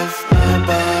tell if my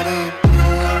body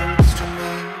belongs to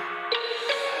me.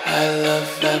 I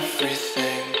love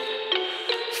everything.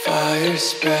 Fire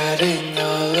spreading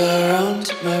all around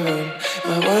my room.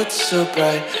 My world's so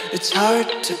bright, it's hard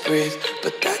to breathe,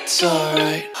 but that's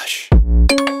alright. Hush.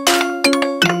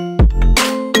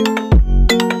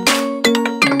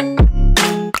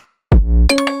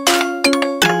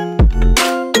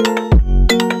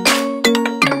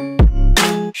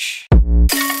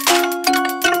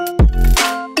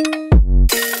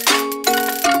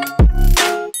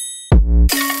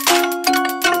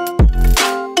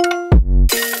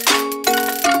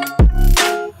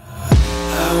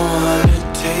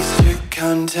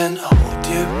 Content, hold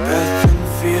your breath and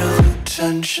feel the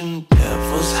tension.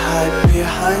 Devils hide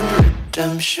behind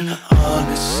redemption.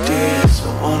 Honesty is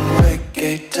a one-way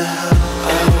gate to hell.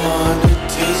 I wanna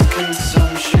taste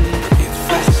consumption. Breathe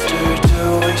faster to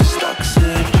waste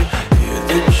oxygen. Hear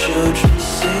the children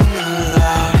sing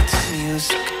aloud. It's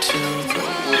music till the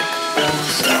wick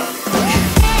burns out.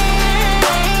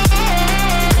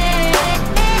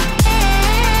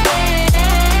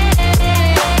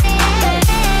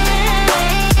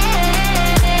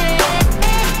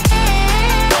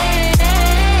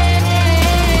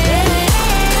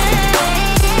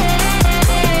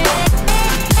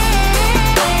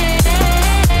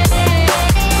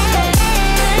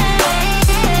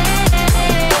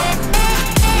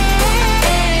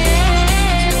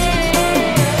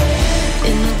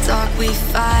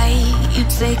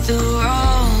 Take the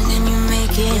wrong and you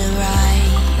make it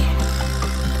right.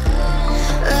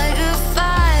 Like a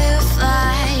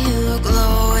firefly, you're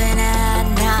glowing at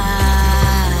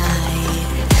night.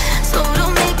 So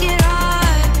don't make it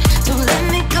hard, don't let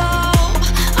me go.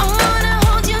 I wanna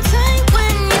hold you tight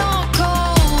when you're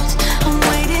cold. I'm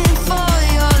waiting for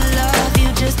your love, you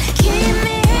just keep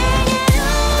me hanging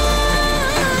on.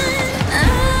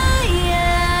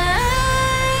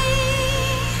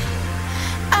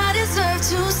 I deserve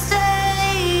to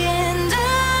stay, and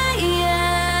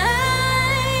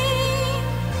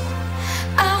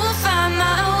I will find my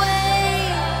way.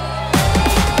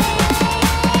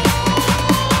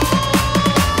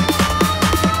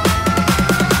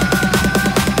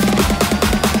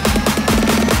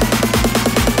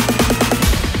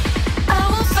 I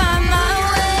will find my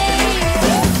way.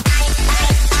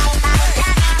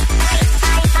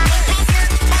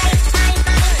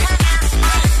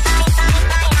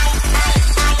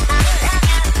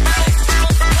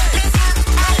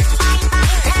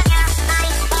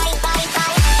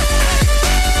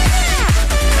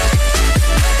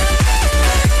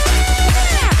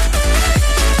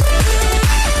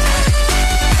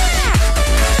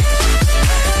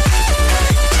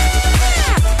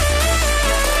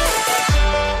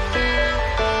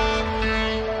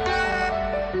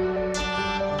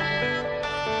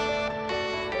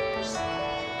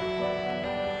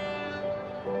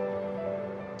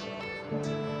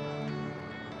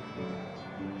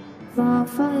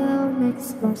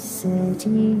 Partionix was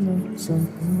sitting so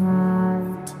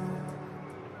hard.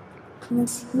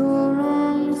 Close your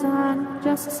eyes and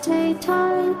just stay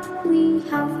tight. We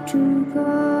have to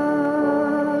go.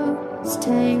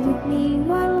 Stay with me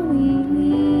while we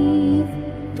leave.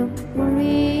 Don't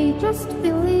worry, just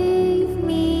believe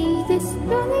me. This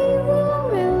journey will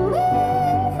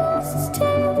relieve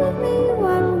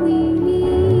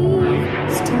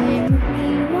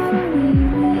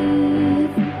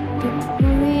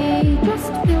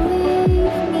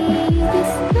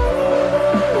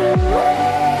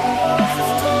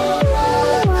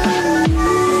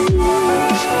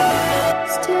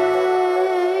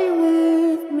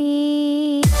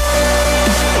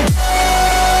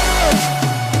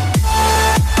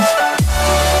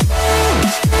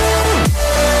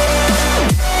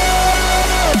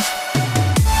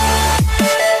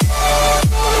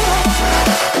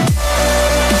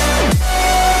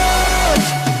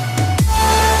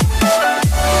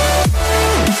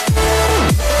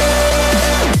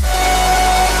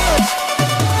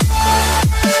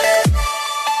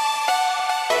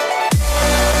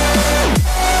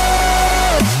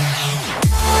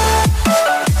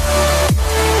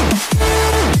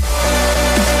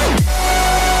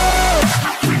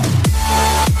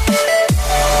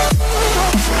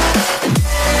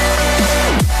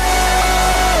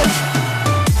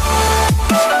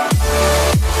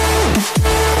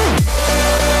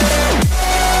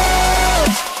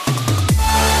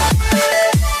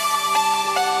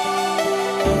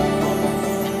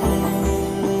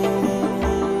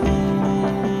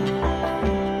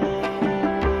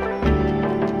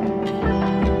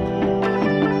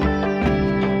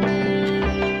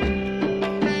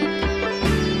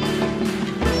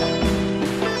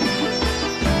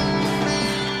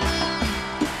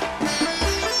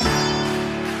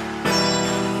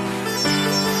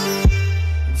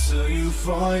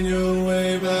find your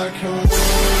way back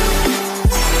home.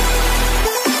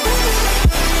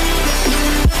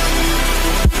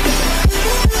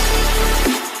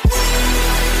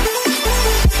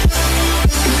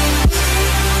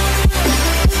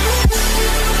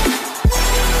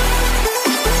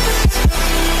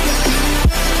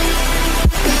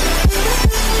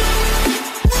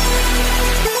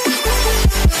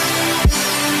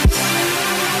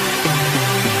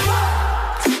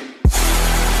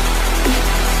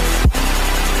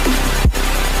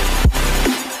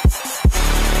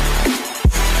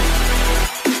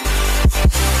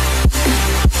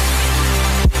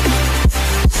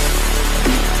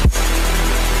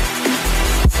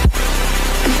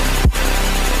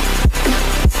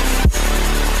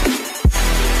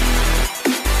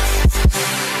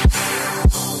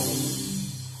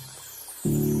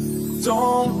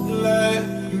 Don't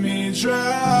let me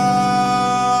drown.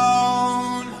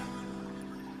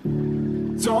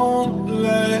 Don't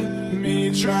let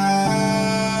me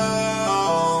drown.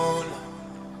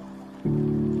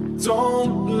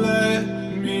 Don't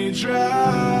let me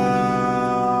drown.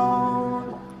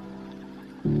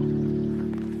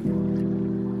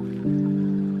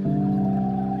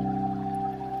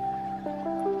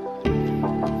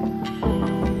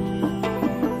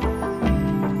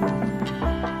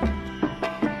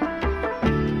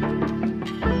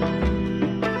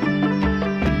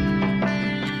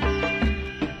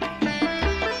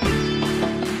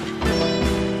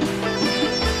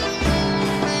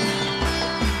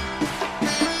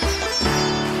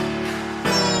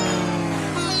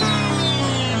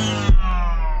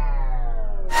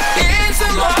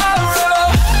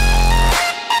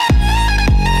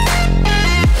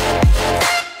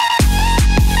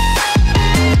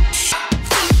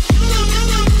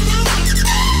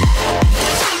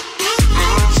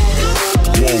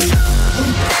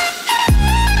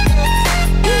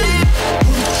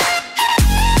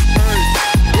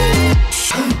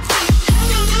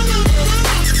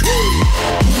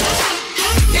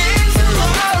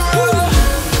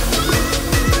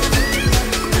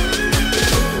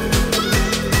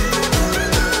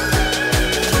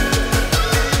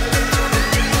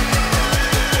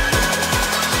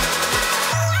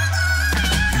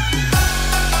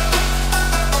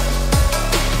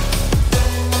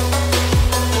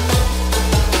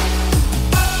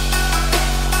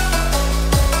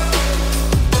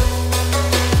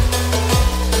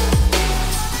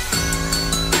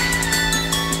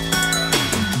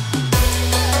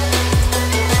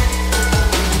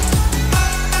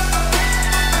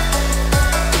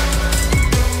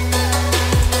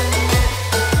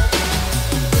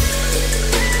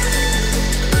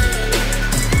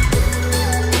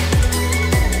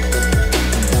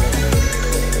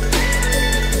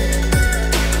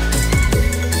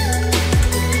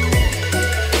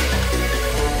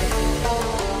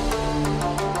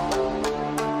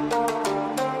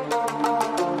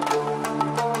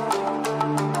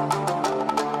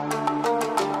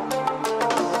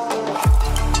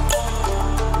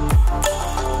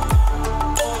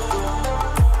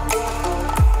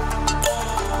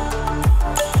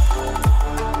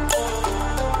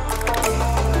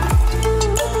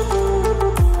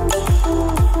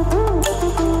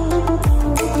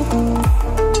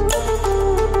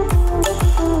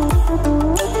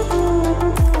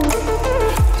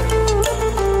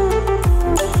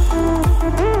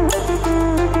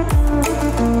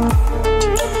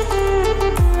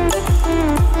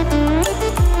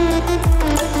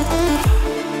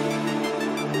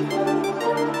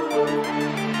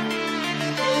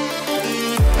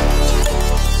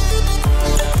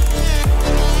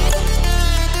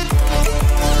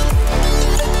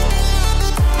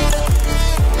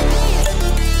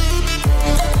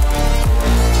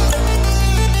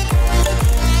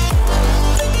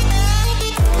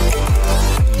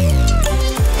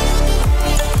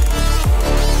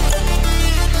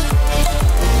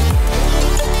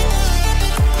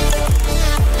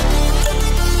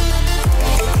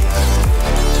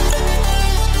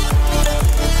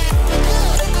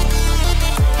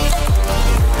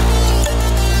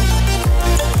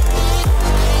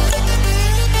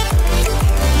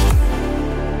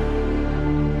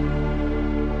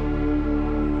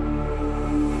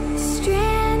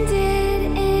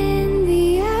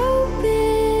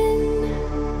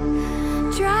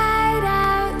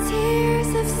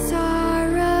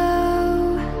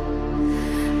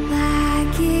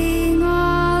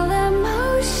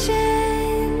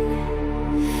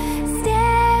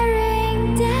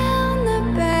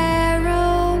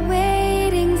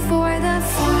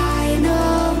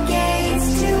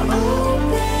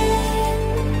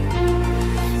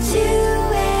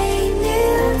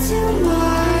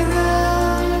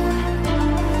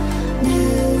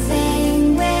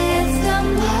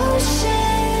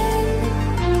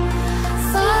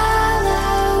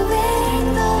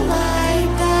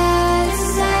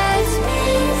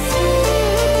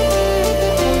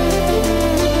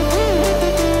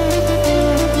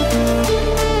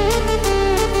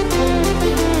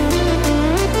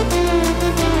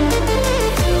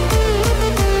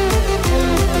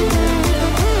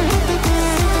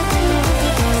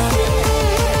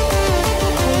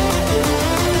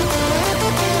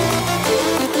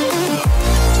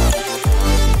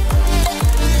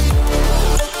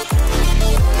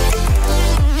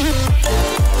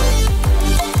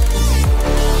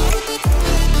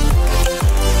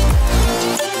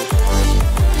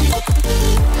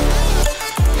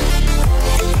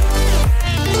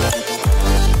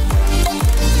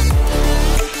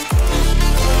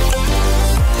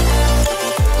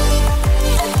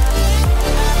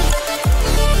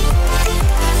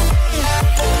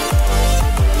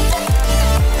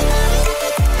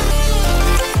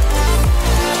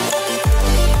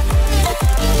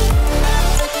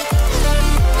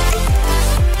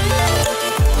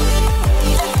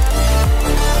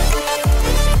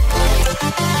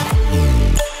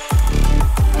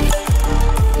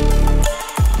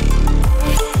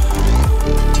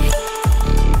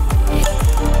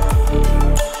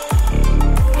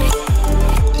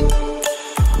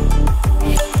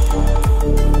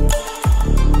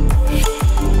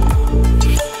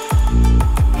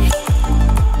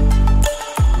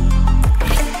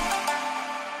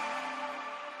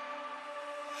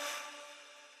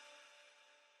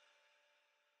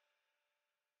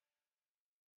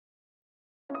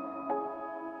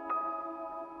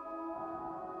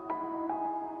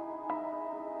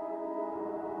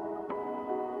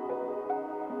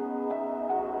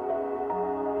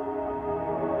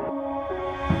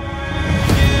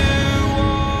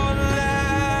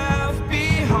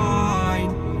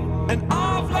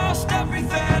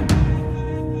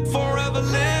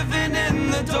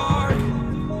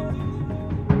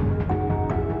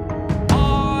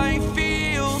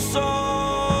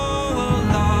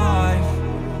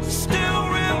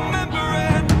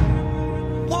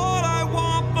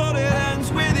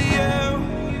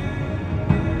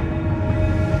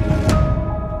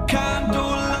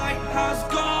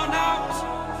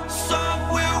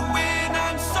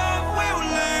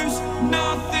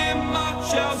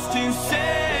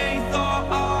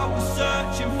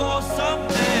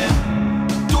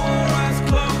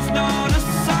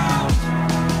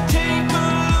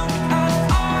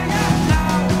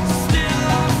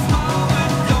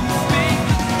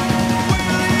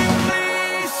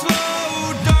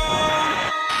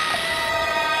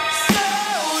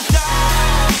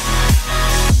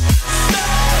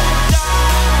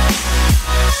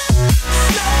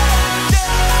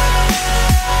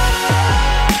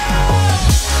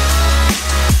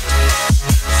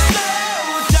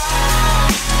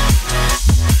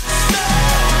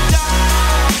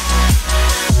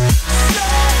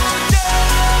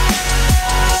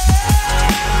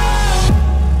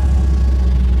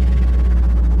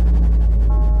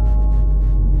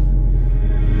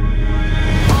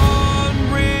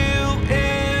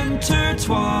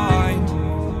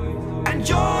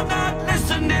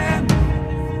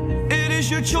 is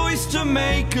your choice to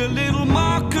make a little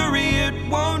mockery, it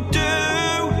won't do.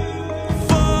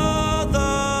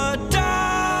 Further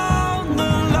down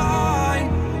the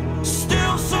line,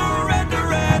 still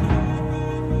surrendering,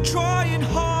 trying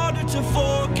harder to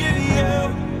forgive you.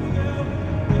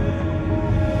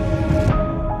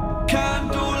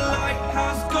 Candlelight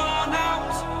has gone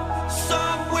out.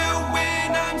 Some will win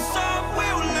and some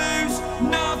will lose.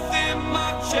 Nothing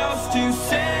much else to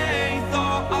say.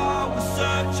 Thought I was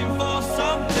searching for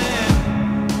something.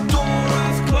 Door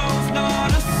has closed,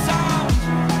 not a sound.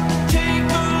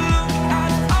 Take a look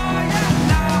as I am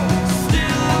now.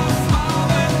 Still I smile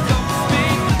and don't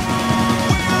speak.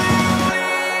 Will you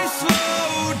please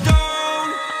slow down?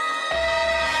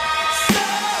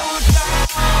 Slow down.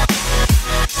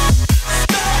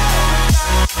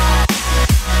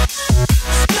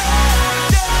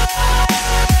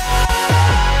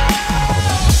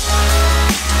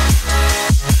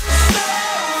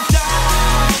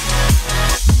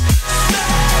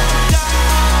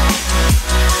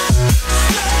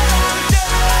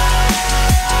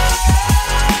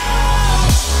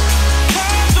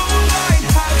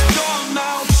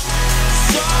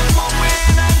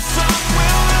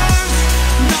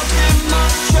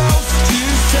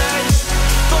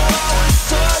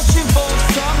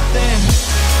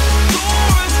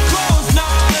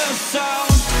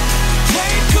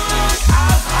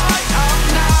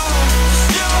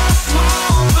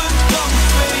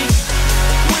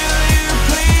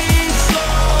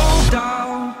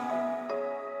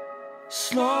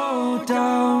 Slow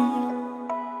down,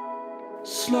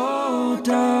 slow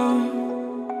down,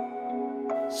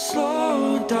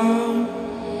 slow down.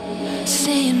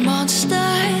 Seeing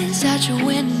monsters at your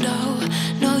window.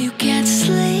 No, you can't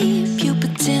sleep, you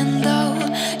pretend though.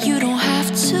 You don't have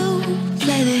to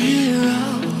play the hero.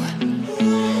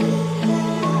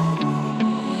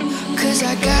 Cause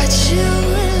I got you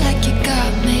like you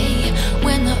got me.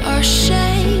 When the earth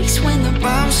shakes, when the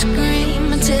bombs scream.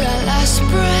 Until our last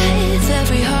breath,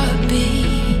 every heartbeat.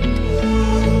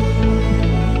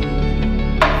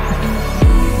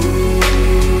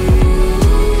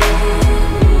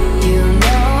 You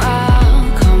know I'll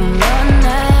come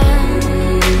running.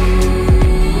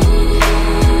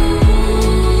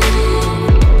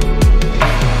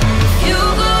 You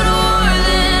go to war,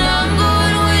 then I'm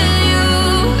going with you.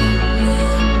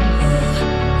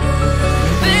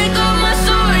 Pick up my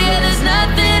sword, yeah, there's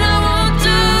nothing I won't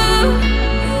do.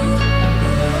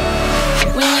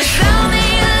 When you sound the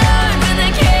alarm and the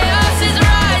chaos is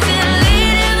rising,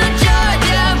 leading the charge,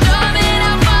 yeah, I'm coming,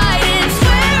 I'm fighting.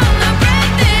 Swear on the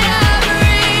breath that I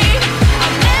breathe,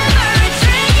 I'll never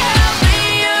retreat, yeah, I'll be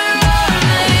your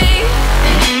army.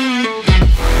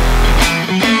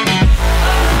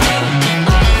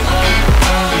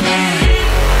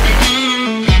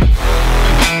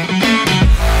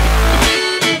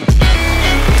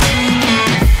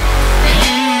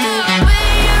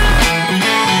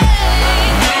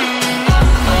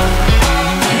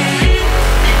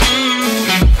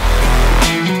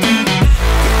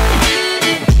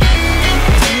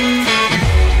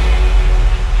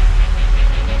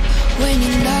 When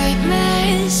your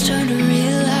nightmares turn to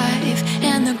real life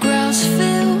and the ground's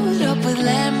filled up with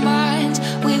landmines,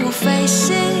 we will face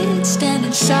it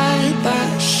standing side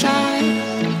by side.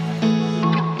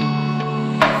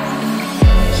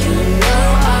 You know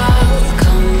I'll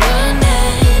come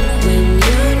running when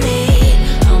you need.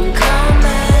 I'm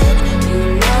coming. You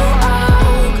know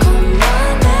I'll come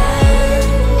running.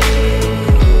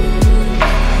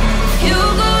 You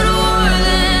go to war,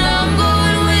 then I'm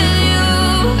going with you.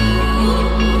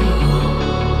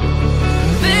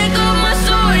 Pick up my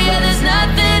sword, yeah, there's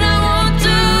nothing I won't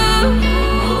do.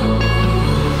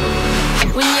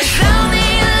 When you sound the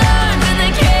alarm and the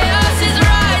chaos is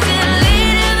rising,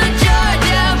 leading the charge,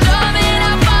 yeah, I'm coming,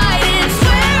 I'm fighting.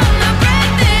 Swear on the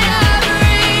breath that I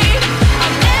breathe,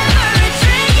 I'll never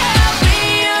retreat, yeah, I'll be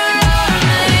your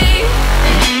army.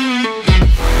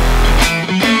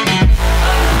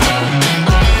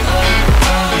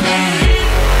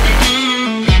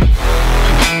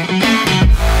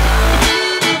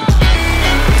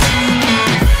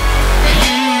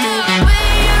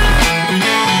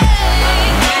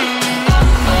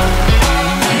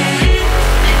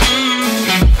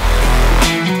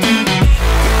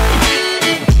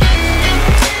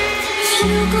 If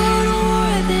you go to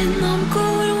war, then I'm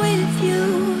going with you.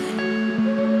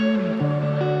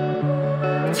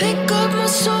 Pick up my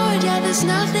sword, yeah, there's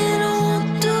nothing I won't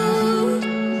do.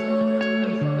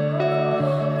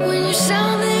 When you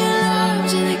sound the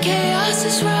alarms and the chaos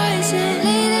is rising,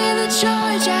 leading the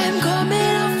charge, I'm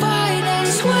coming, I'm fighting.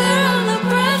 Swear on the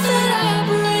breath that I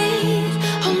breathe,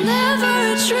 I'll never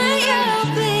retreat, yeah.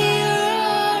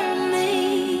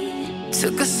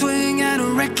 Took a swing at a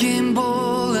wrecking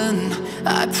ball and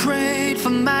I prayed for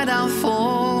my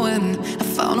downfall, and I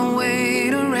found a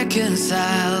way to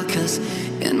reconcile, 'cause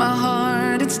in my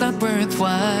heart it's not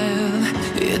worthwhile.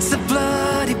 It's a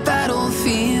bloody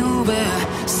battlefield where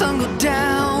some go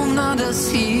down,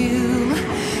 others heal.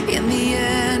 In the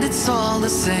end it's all the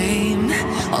same.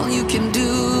 All you can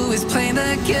do is play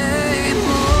the game.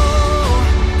 Oh,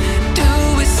 do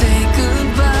we say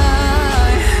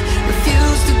goodbye?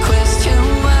 Refuse to question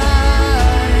why.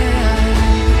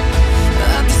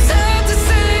 I'm sad to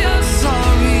say I'm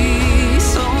sorry,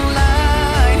 so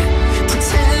lie.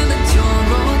 Pretend that you're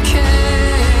okay.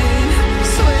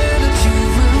 Swear that you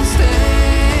will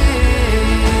stay.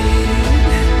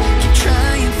 Keep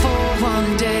trying for one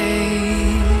day.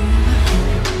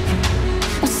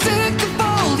 I'm sick of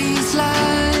all these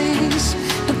lies.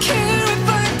 Don't care if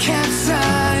I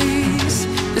capsize.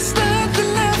 There's nothing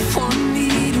left for me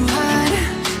to hide.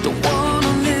 Don't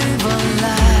wanna live a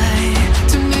lie.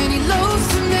 Too many lows,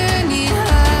 too many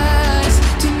highs.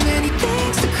 Too many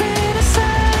things to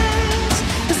criticize.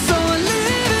 And so I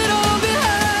leave it all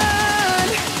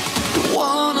behind. Don't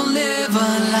wanna live a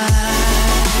lie.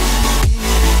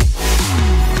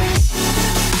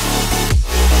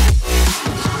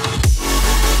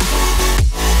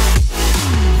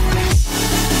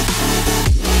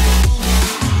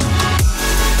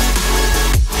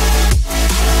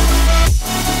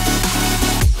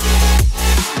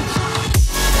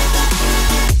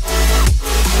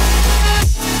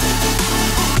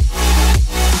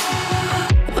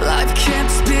 Life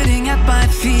kept spitting at my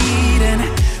feet and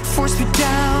forced me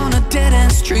down a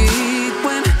dead-end street,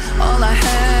 when all I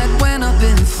had went up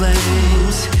in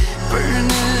flames,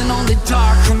 burning only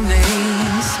dark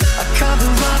remains. I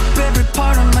cover up every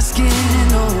part of my skin,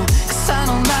 oh, 'cause I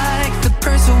don't like the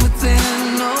person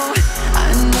within. Oh, I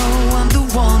know I'm the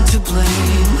one to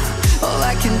blame. All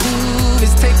I can do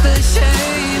is take the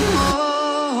shame.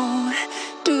 Oh,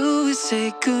 do we say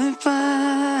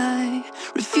goodbye?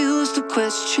 Refuse to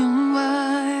question why.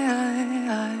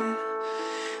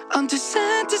 I'm too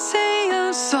sad to say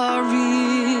I'm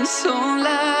sorry, so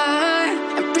lie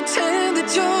and pretend that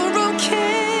you're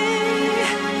okay.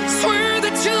 Swear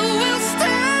that you will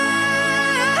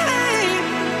stay.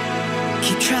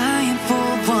 Keep trying for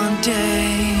one day.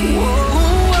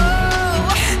 Whoa,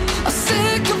 I'm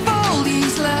sick of all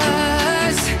these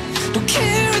lies. Don't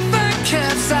care if I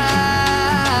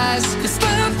capsize. There's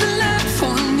nothing left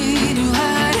for me to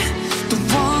hide. Don't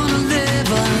wanna live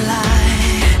a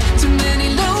lie. Too many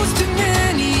lows, too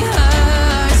many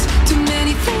highs. Too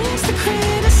many things to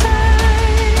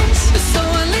criticize. So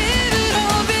I leave it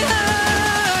all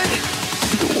behind.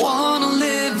 Don't wanna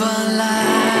live a lie.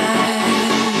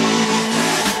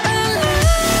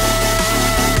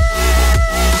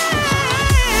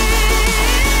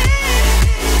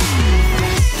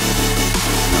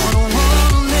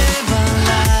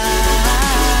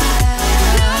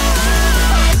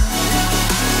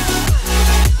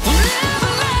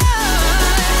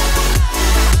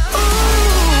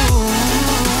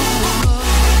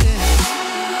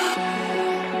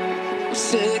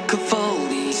 Sick of all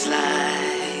these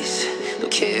lies.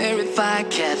 Don't care if I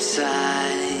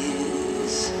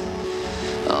capsize.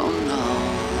 Oh no.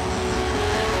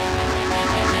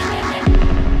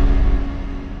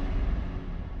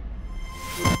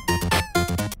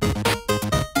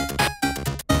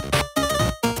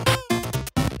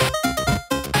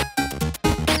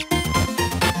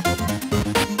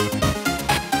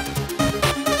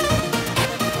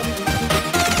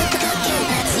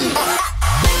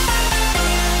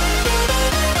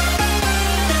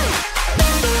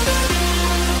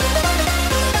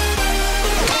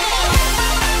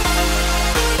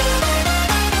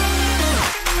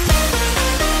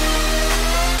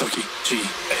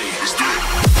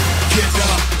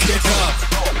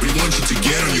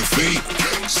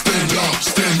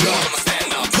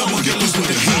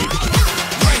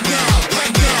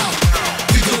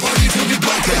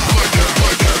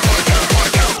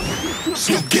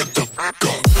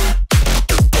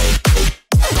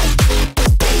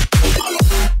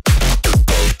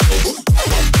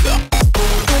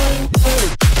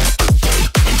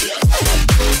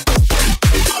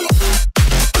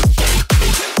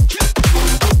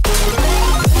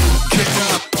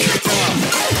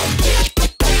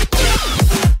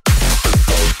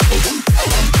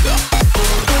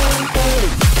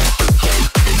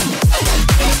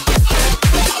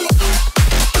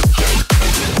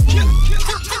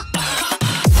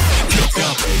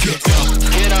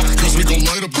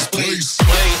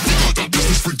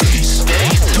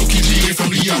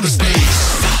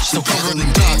 So cover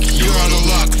and duck, you're out of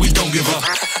luck, we don't give up.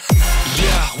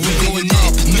 Yeah, we're going up.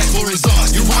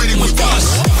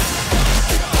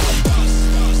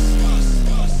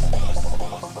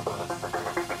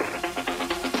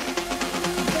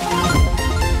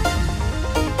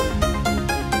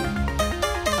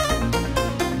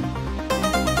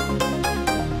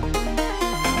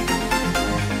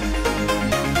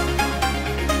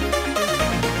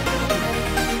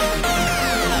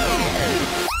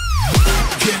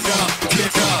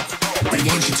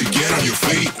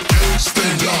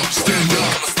 stand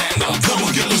up. Come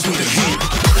on, get loose with the heat.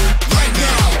 Right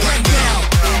now,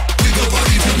 we go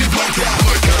party till we black out.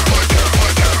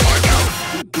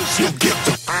 So get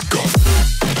the fuck up.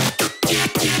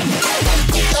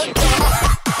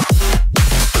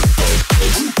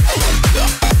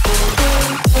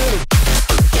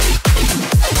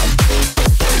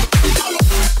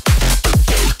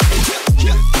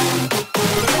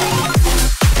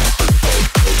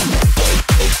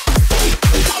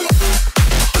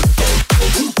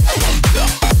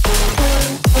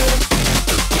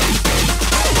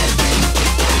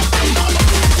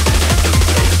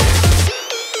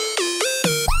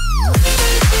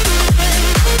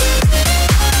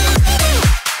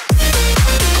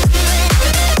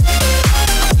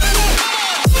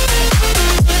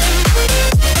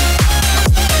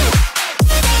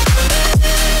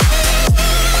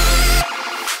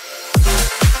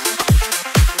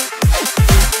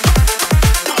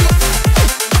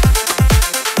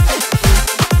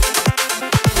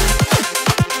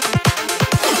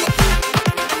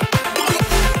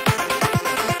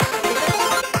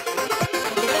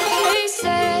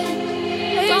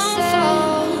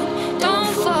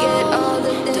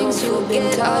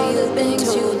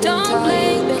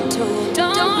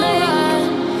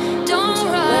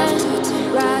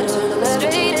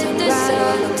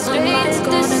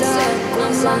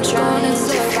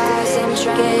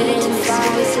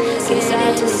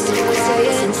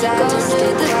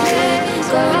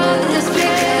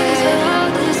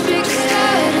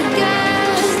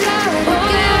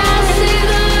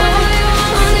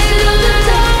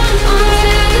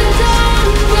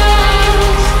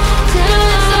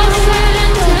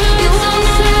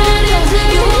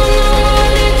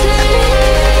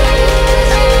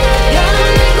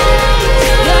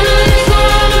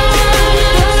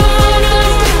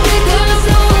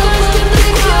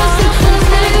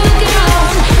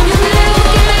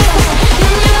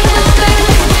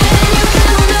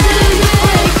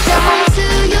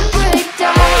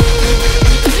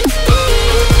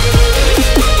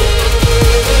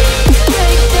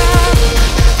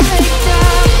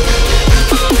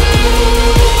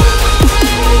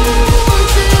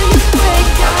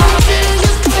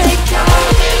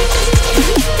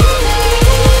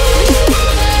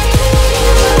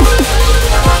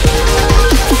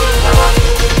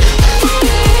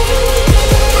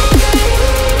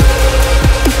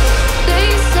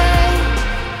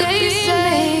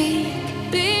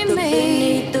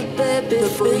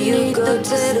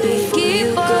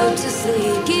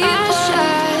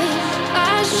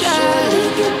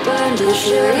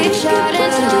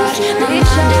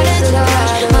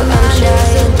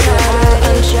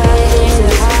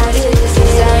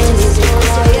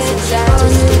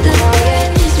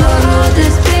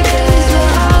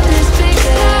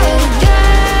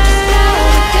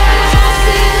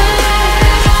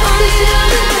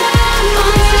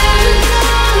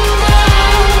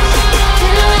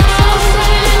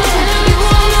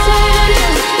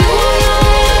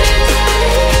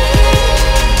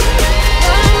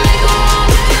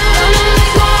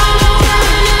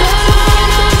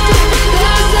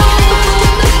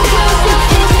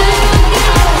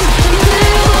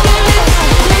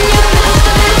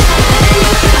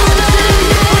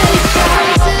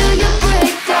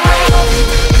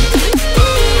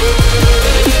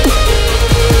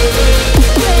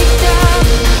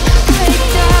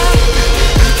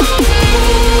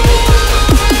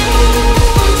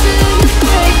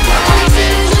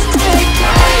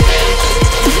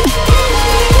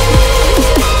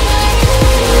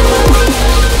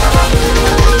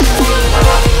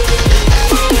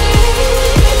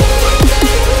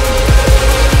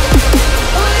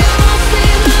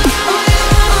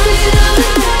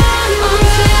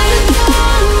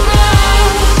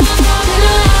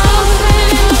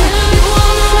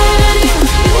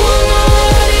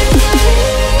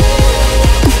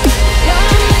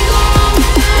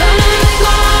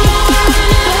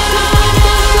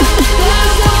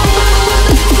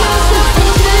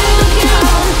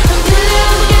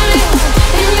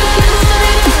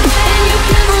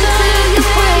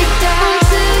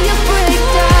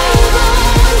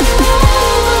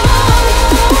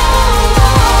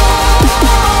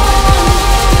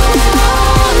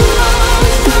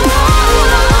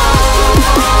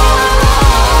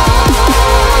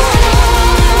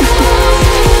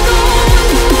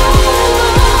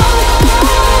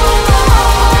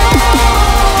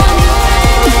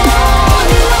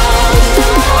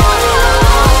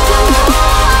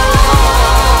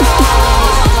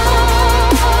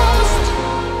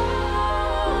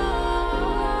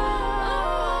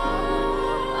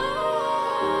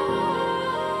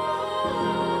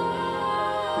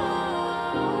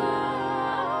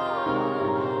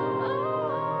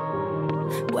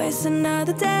 waste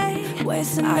another day,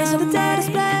 waste another day.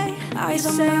 Display. I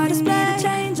said we need to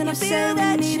change, and I feel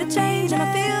that you need to change, and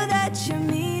I feel that you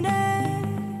mean it.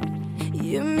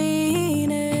 You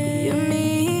mean it. You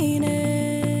mean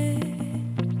it.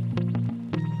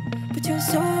 But you're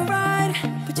so right.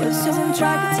 But you're losing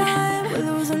track of time.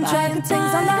 We're losing track of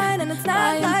things online, and it's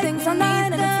not like things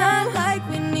online, and it's not like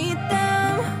we need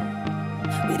them.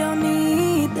 We don't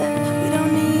need them. We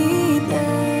don't need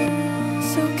them.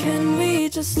 So can we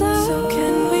just slow? So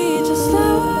can we just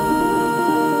slow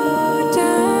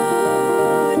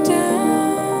down,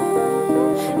 down?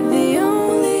 The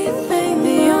only thing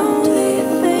I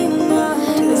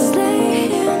do is lay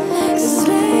here next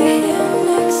to you.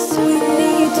 We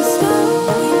need to slow.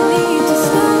 We need to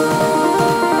slow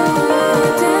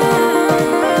down,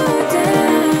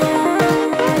 down.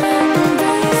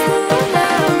 Embrace the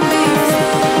love me for you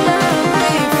and I.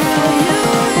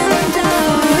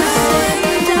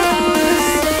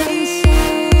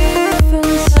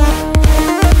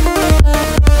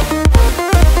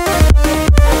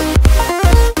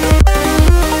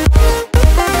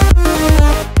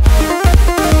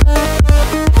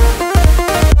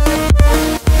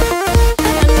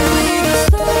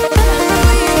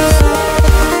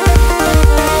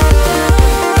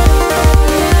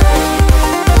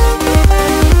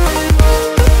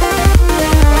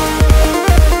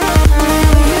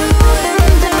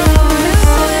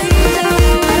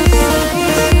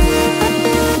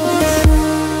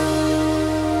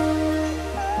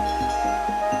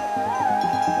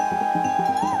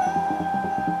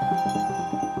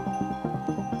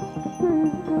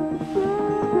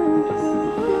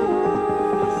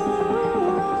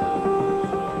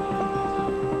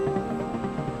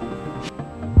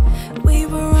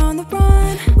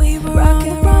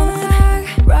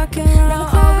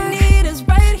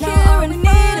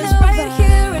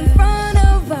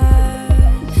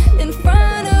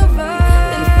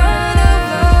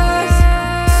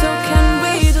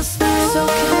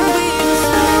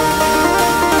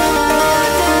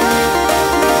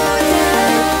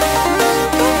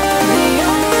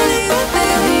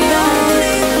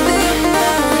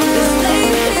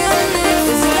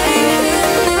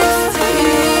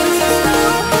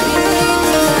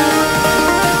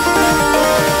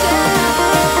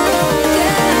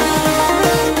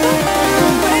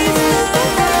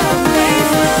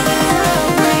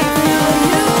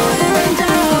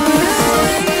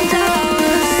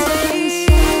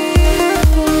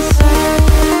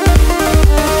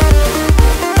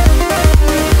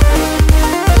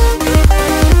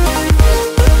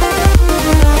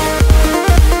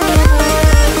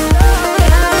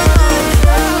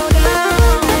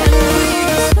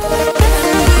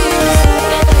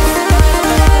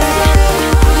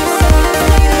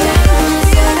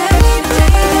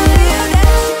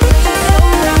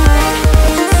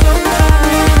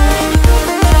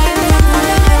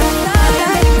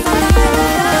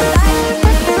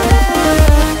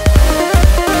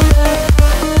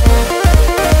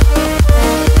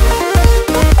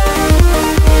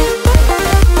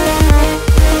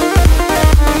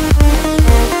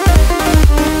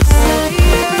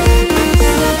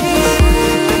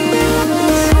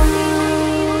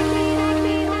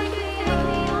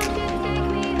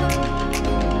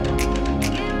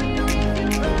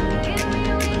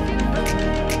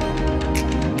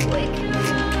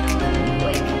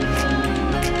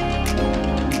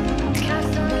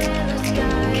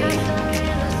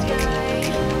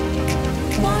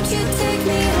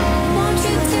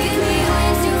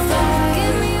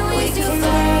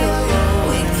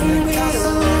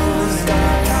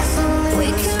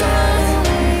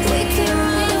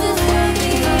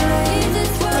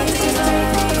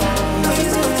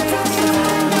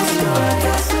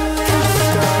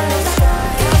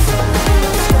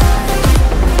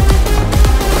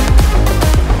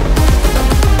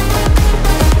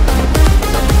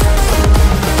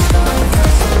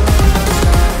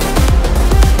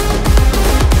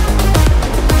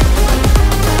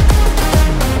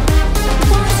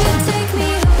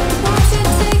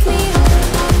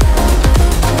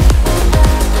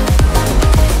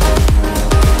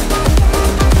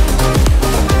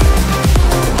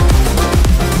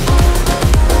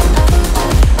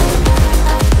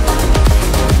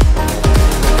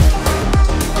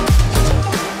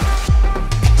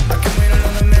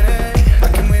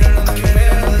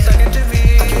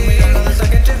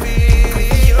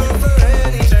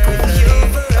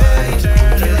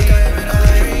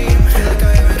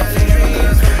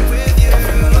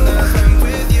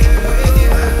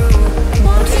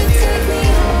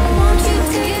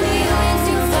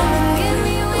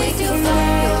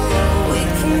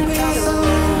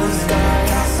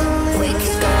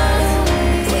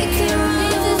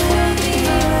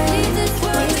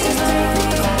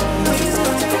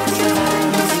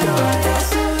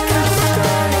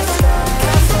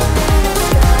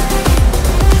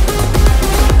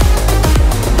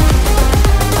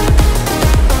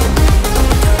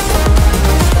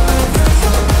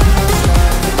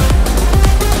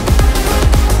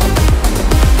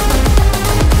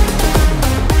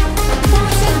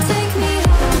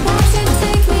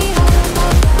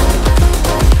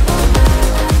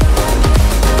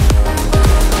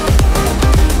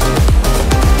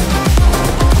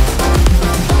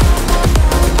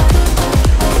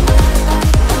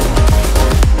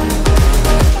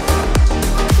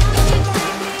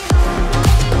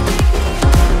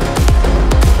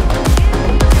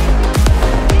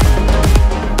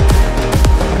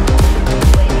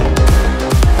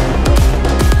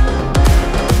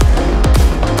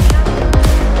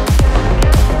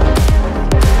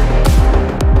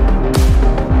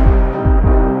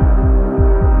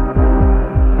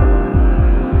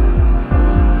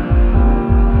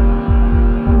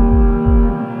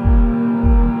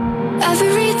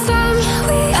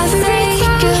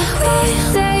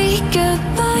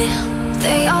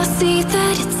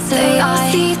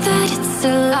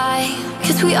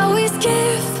 Cause we always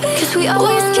give, cause we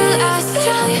always give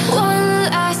one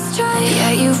last try. Yeah,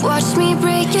 you've watched me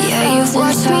break it, yeah, you've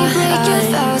watched me break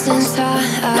it 1,000 times.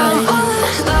 Now I'm all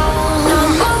alone, now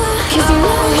I'm all alone. Cause you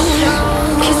never show,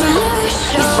 cause you never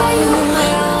show. You say you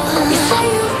will, you say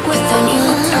you will, but then you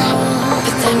don't,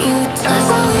 but then you don't. That's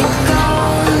how it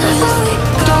goes, that's how it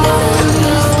goes.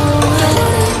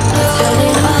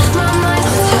 Turning off my mind,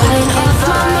 turning off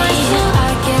my mind. I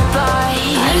get by,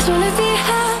 I just wanna be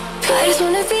happy, I just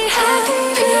wanna be happy.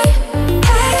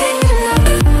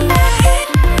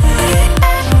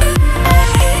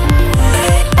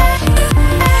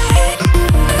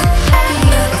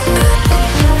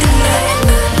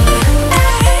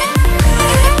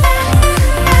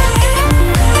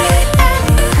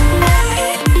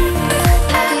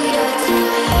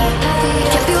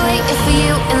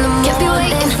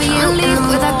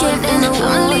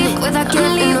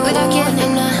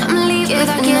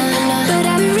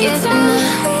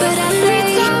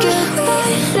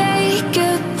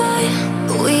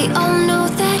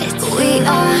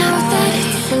 louder.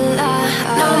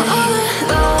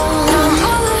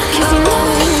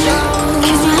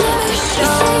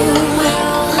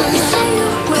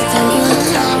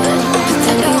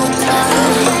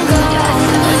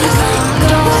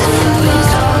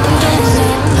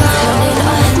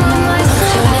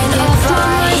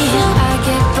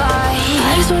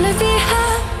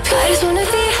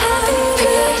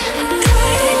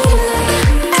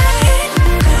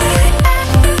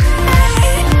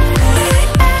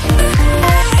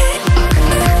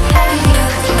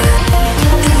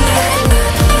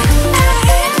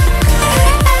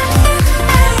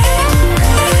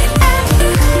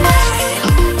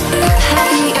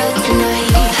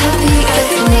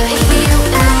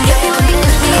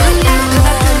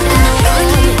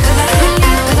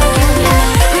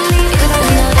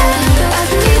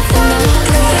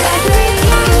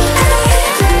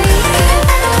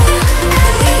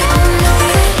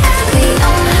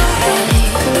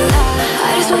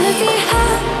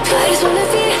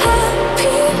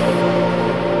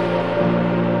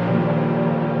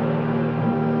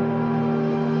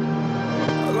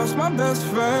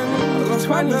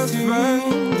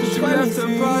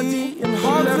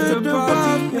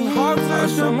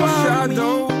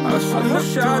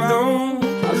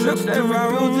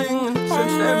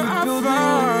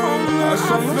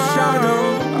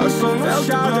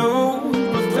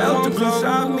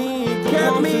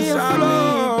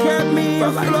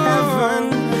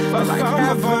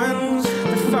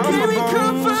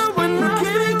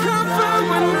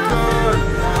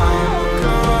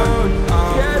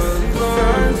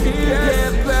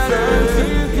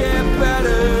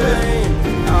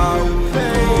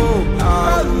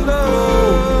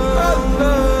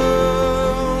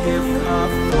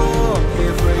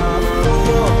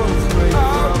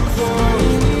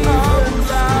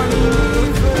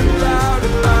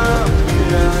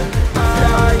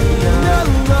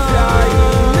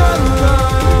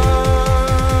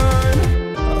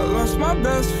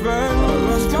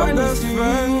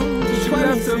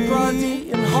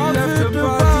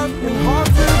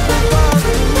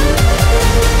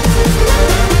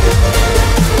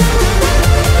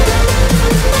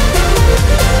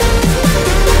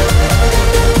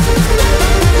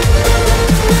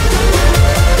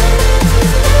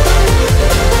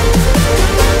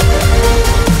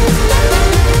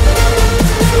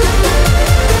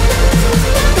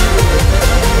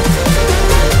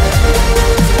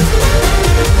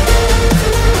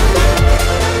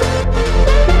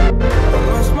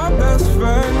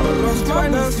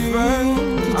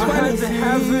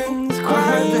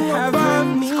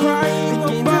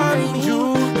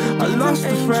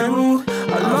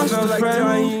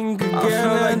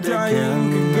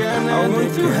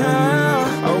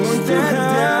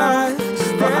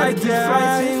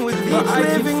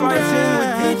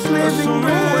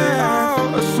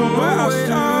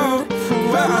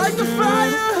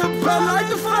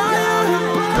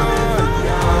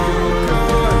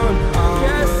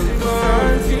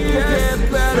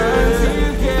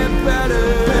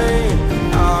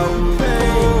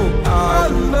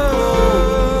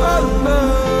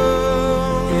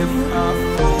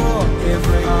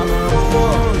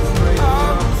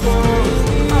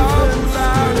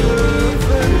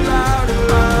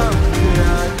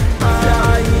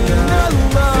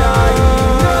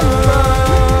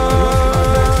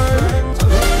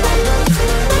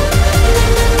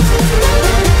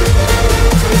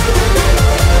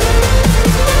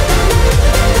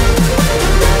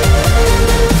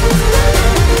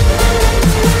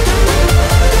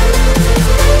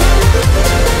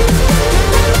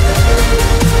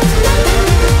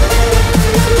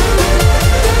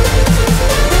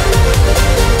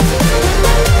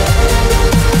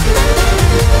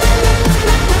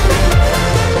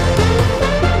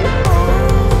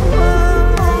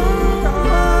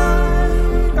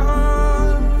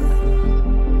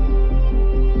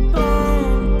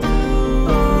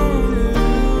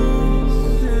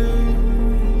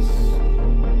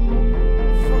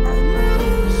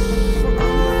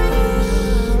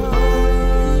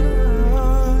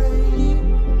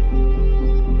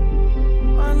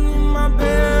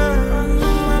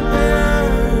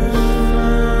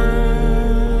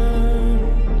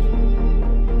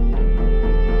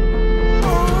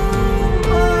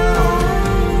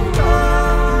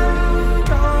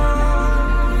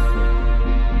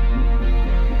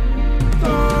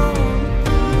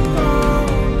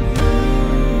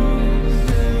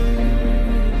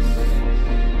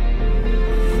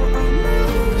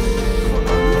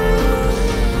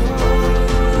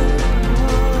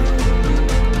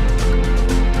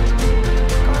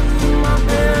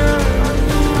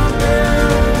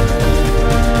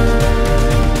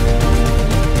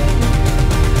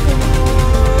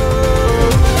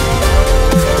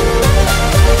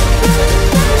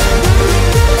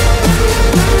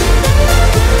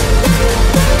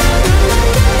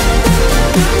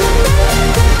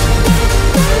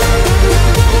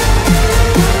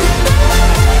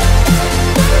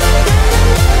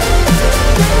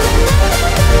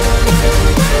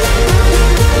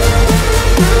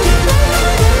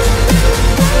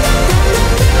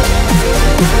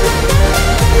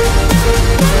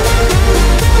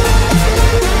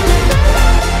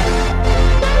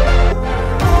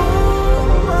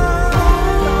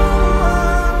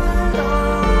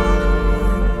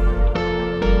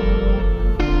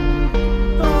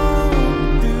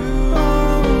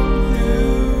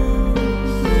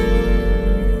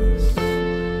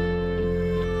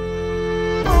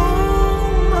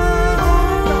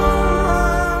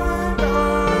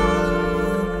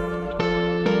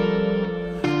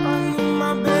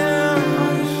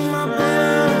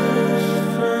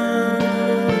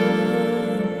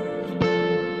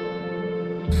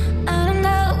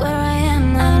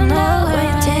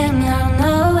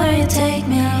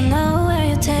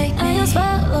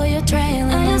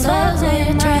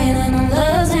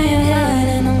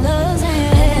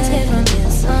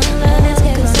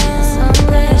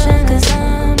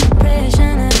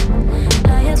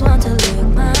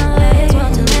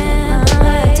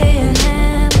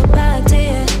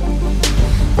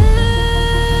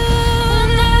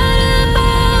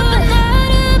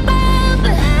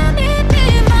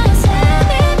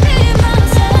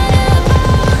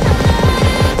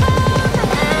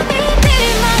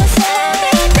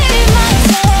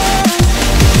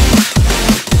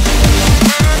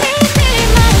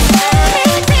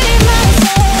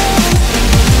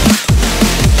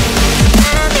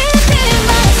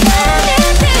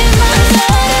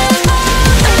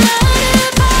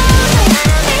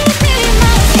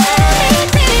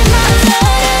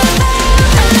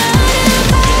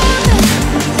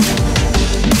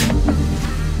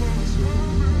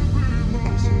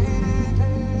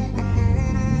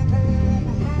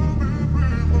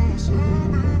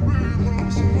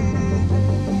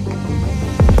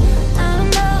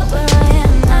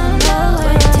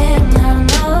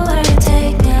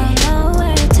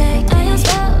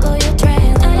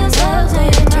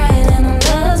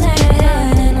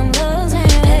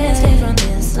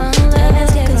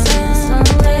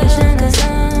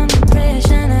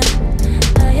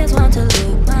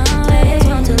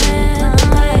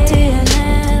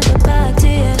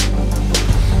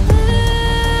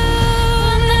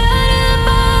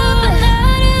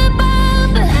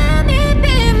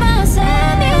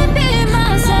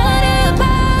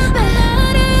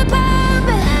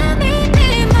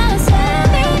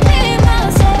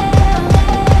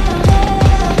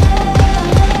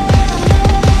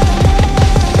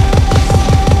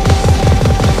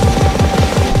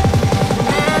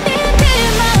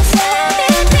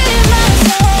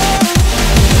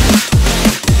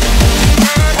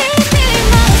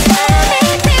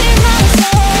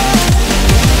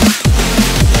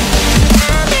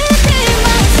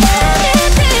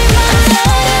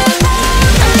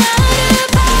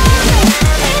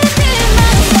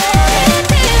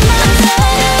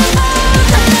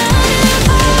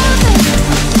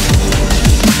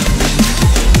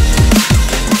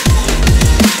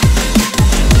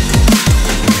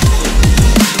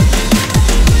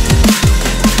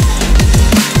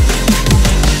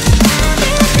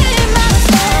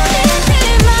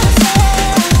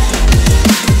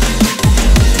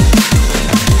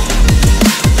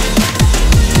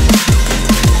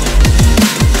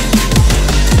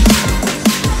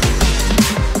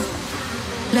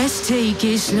 take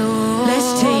it slow.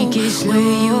 Let's take it slow.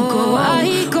 Where you go,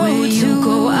 I go. Where you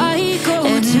go, I go.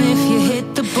 And if you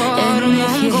hit the bottom,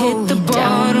 if you hit the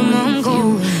bottom, I'm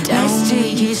going down. Let's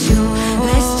take it slow.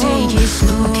 Let's take it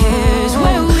slow. Who cares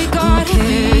where we got? Who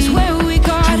cares where we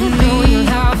got? I know you'll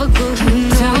have a good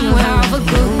time. We'll have a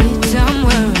good time.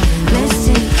 Let's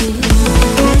take it.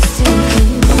 Let's take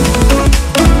it.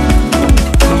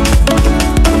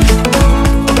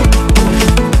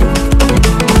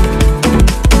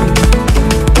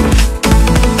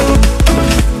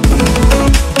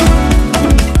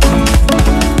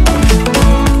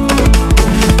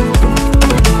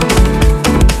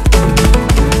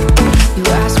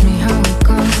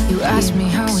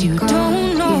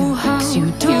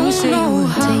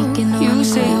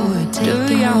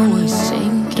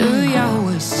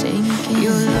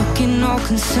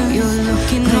 You're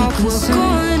looking like we're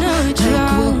gonna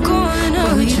drown,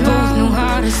 but we both know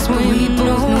how to swim,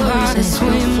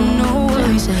 no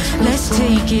worries. Let's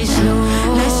take it slow,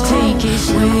 let's take it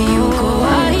slow. Where you go,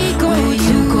 I go, where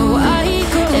you go, I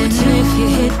go. And if you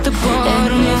hit the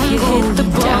bottom, if you hit the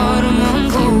bottom, I'm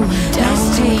going down.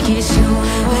 Let's take it slow,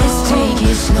 let's take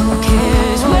it slow. Who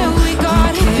cares where we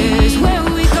got, who cares where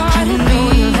we got? I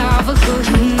know you'll have a good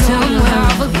time, we'll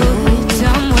have a good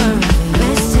time.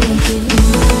 Let's take it.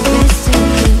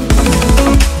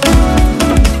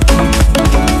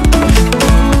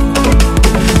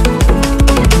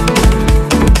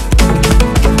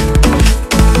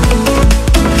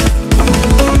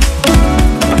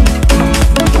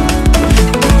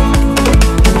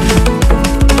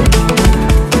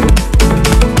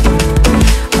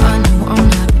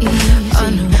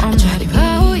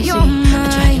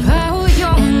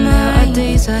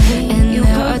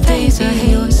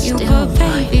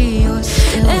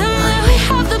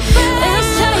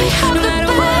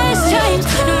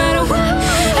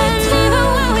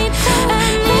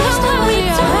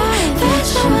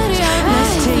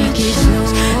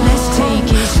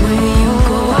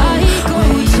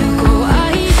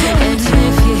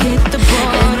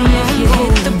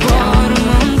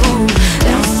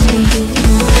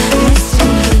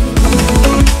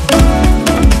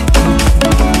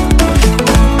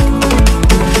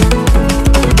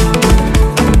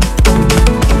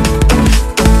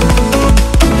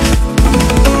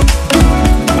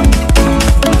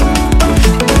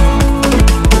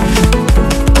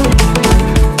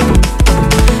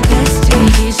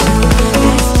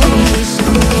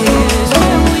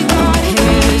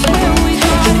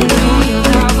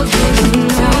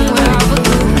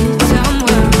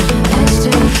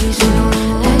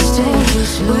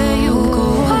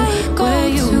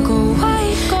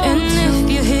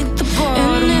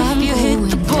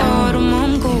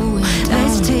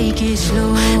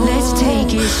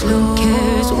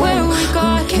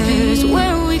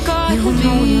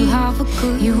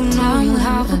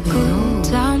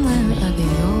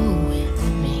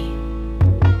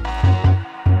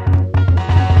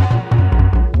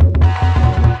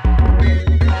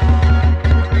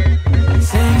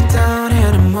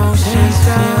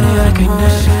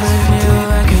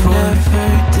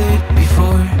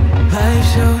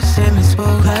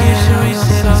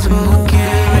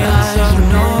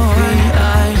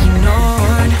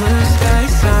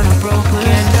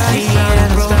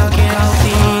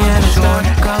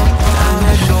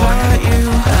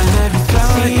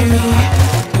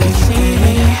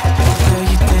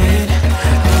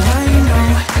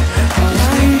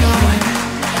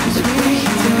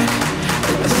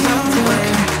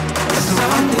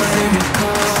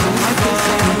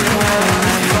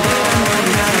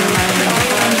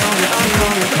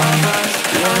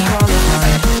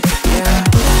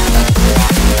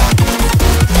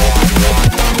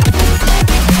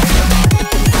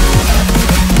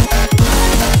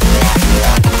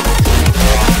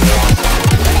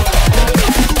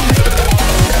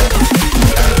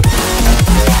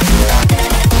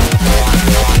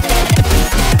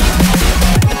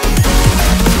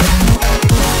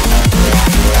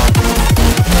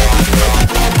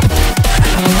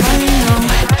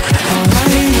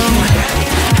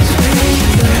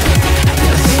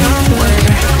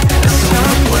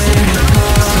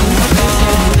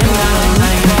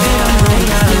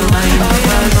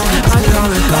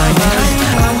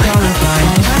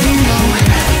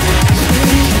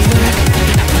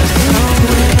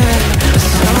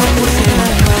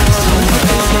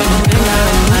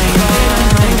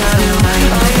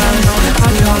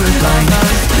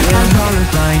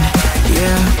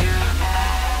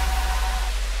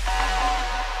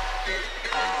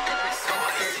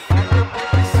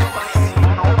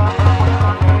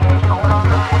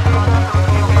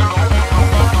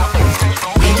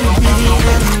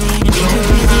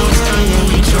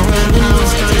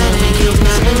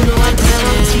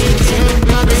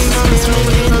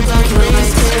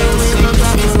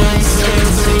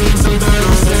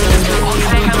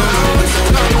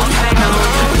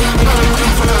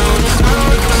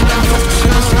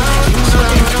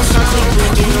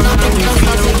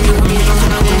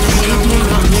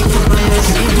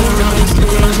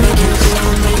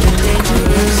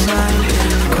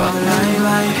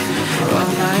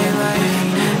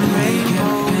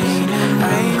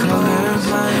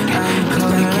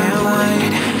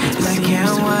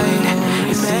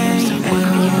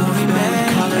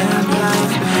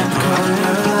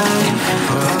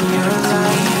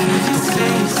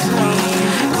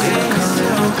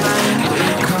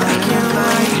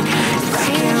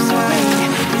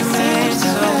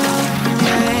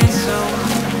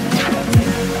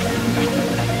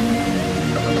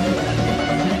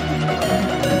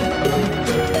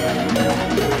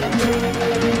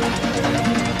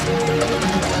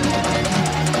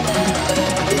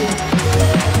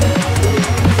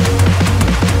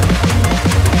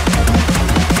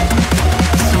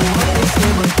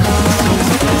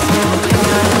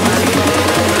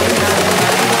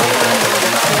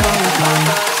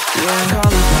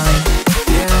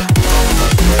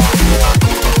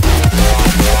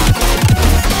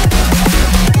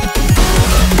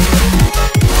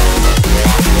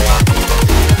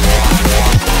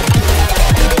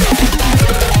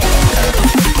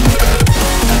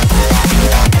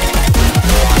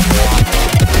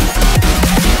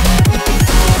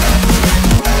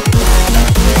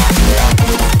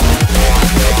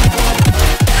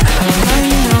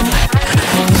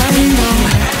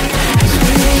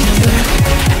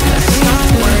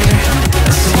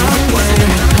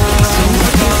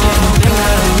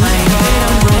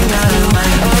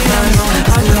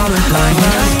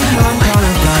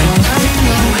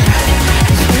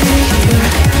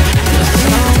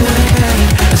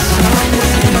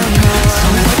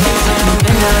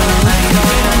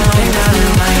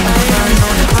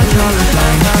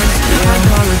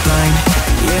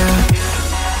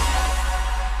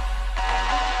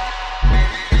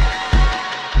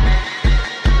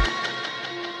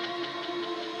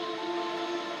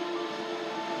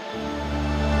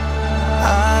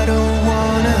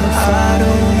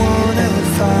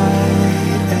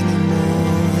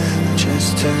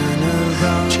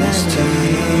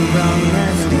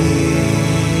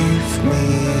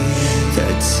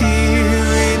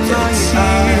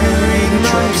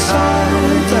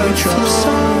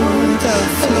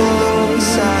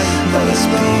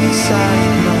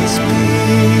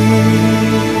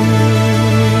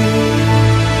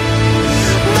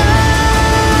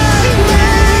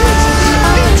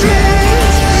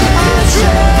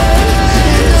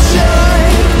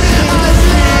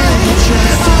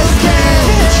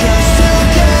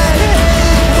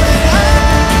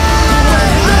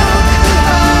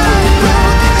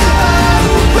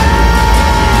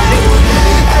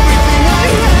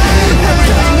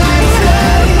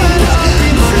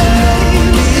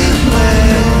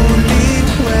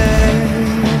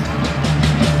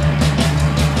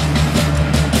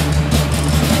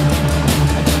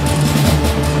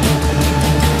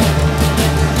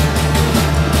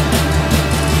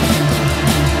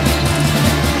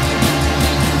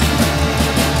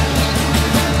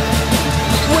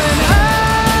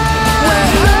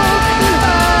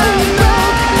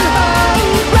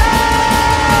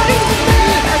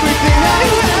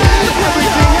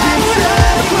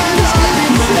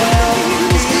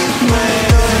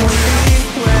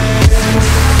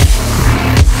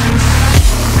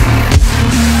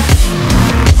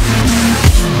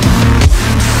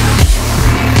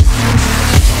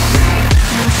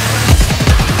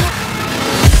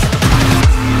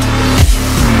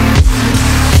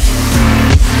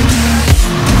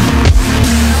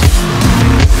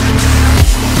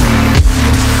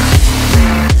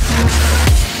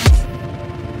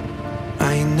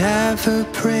 never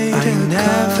pray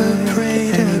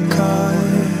to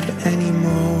God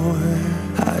anymore.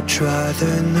 I'd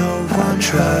rather no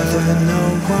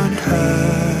one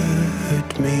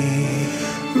hurt me.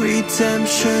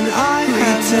 Redemption, I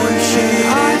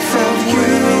have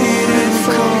waited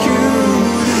for you,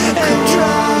 and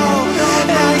drown on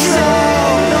myself.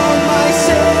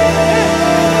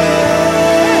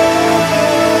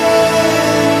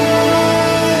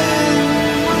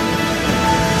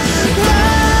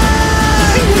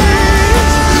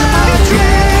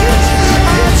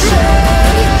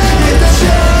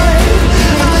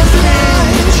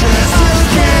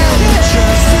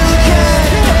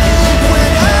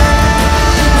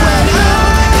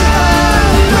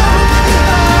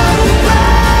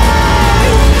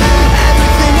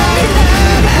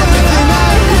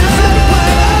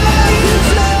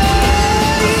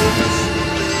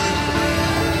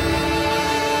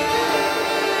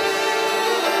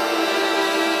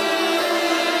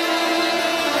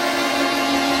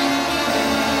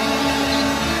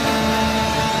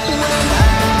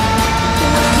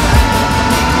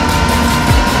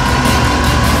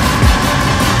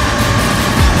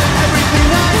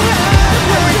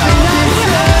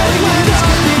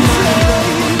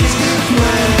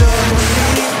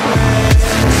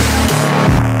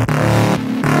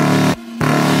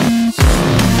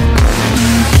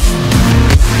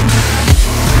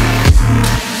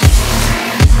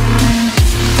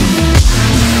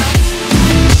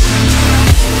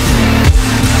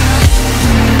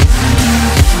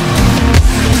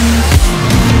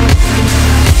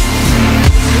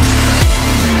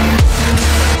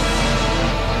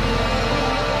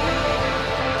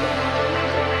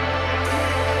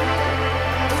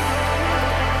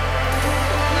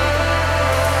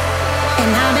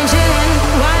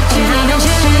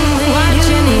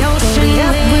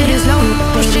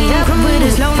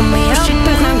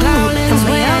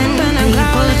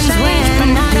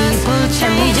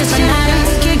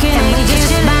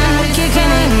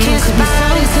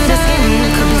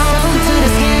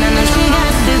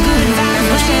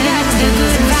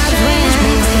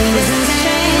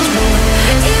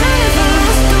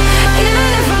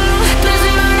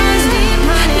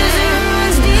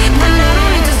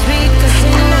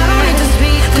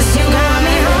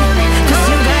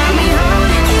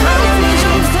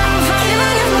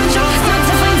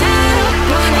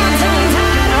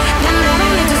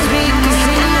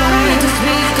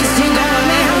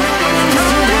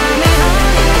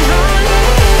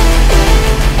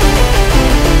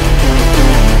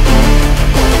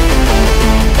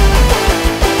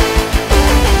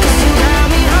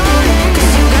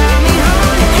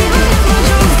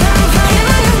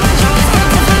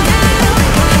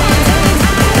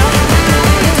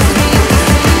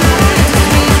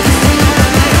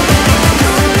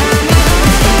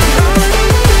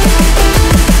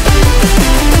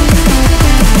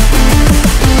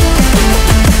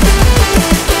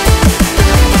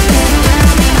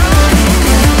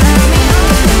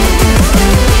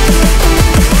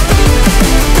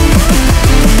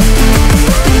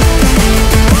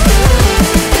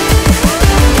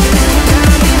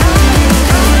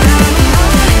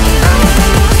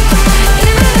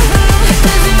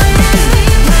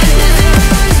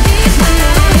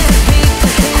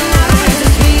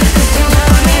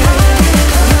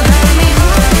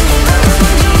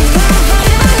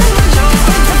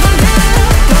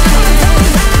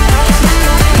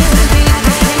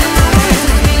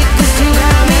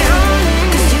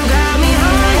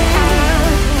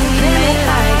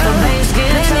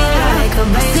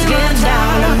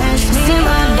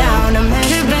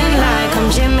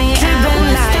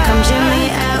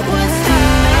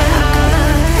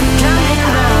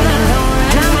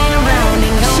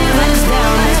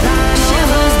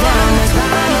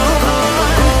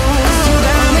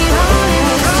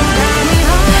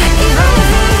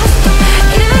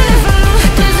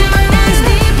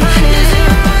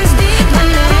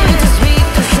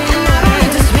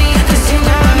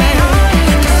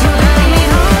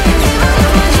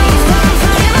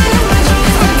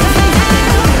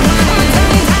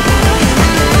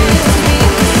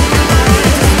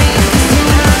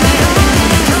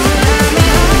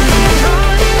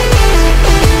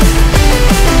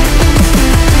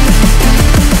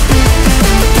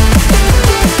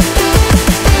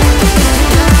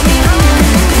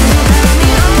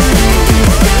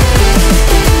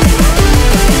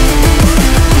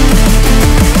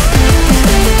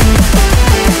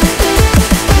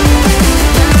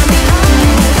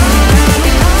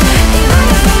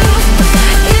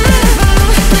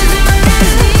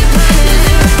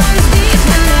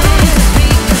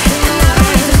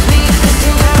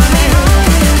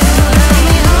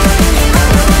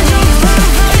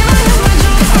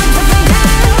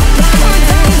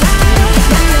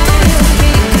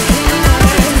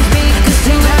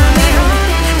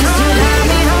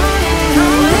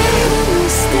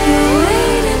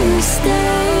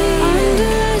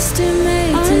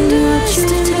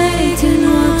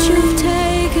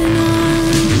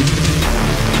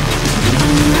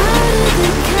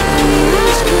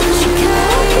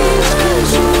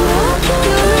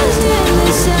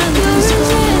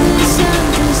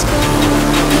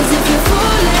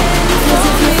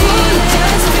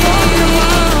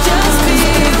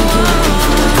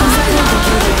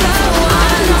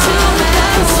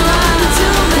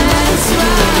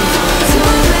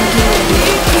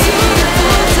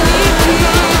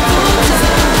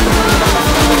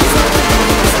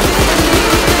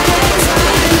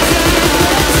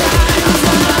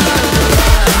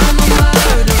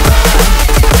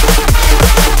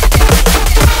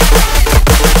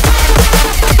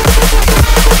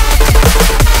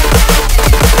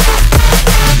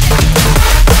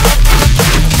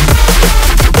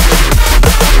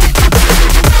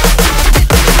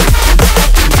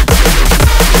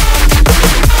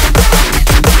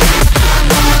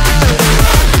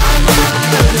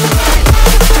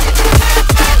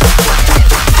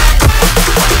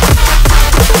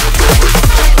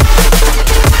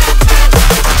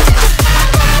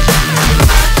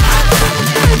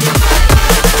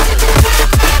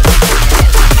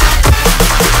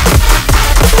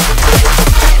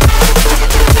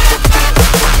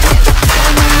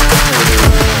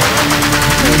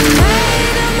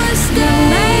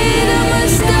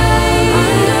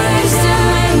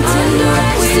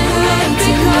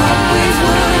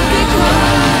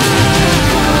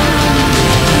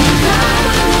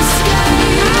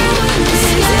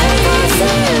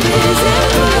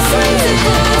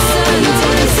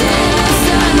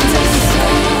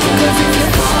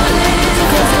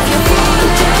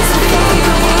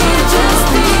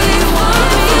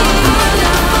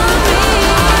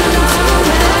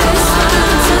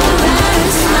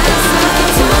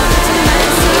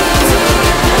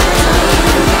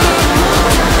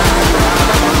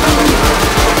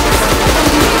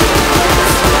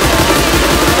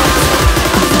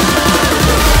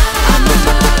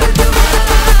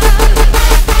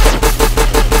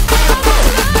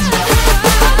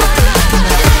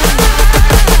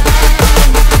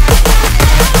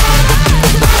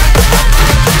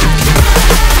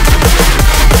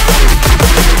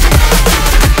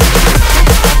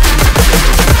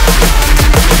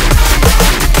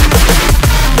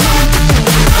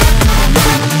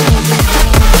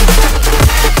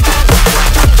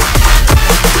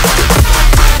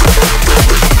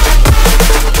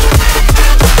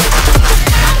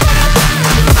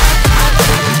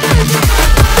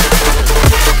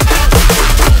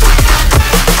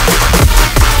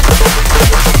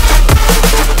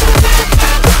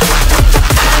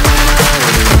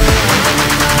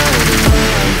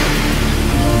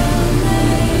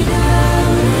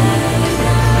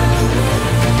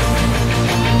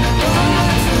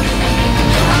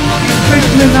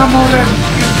 Jesteśmy na morem,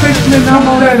 jesteśmy na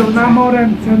morelu, na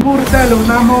moremce, burdelu,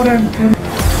 na moremce.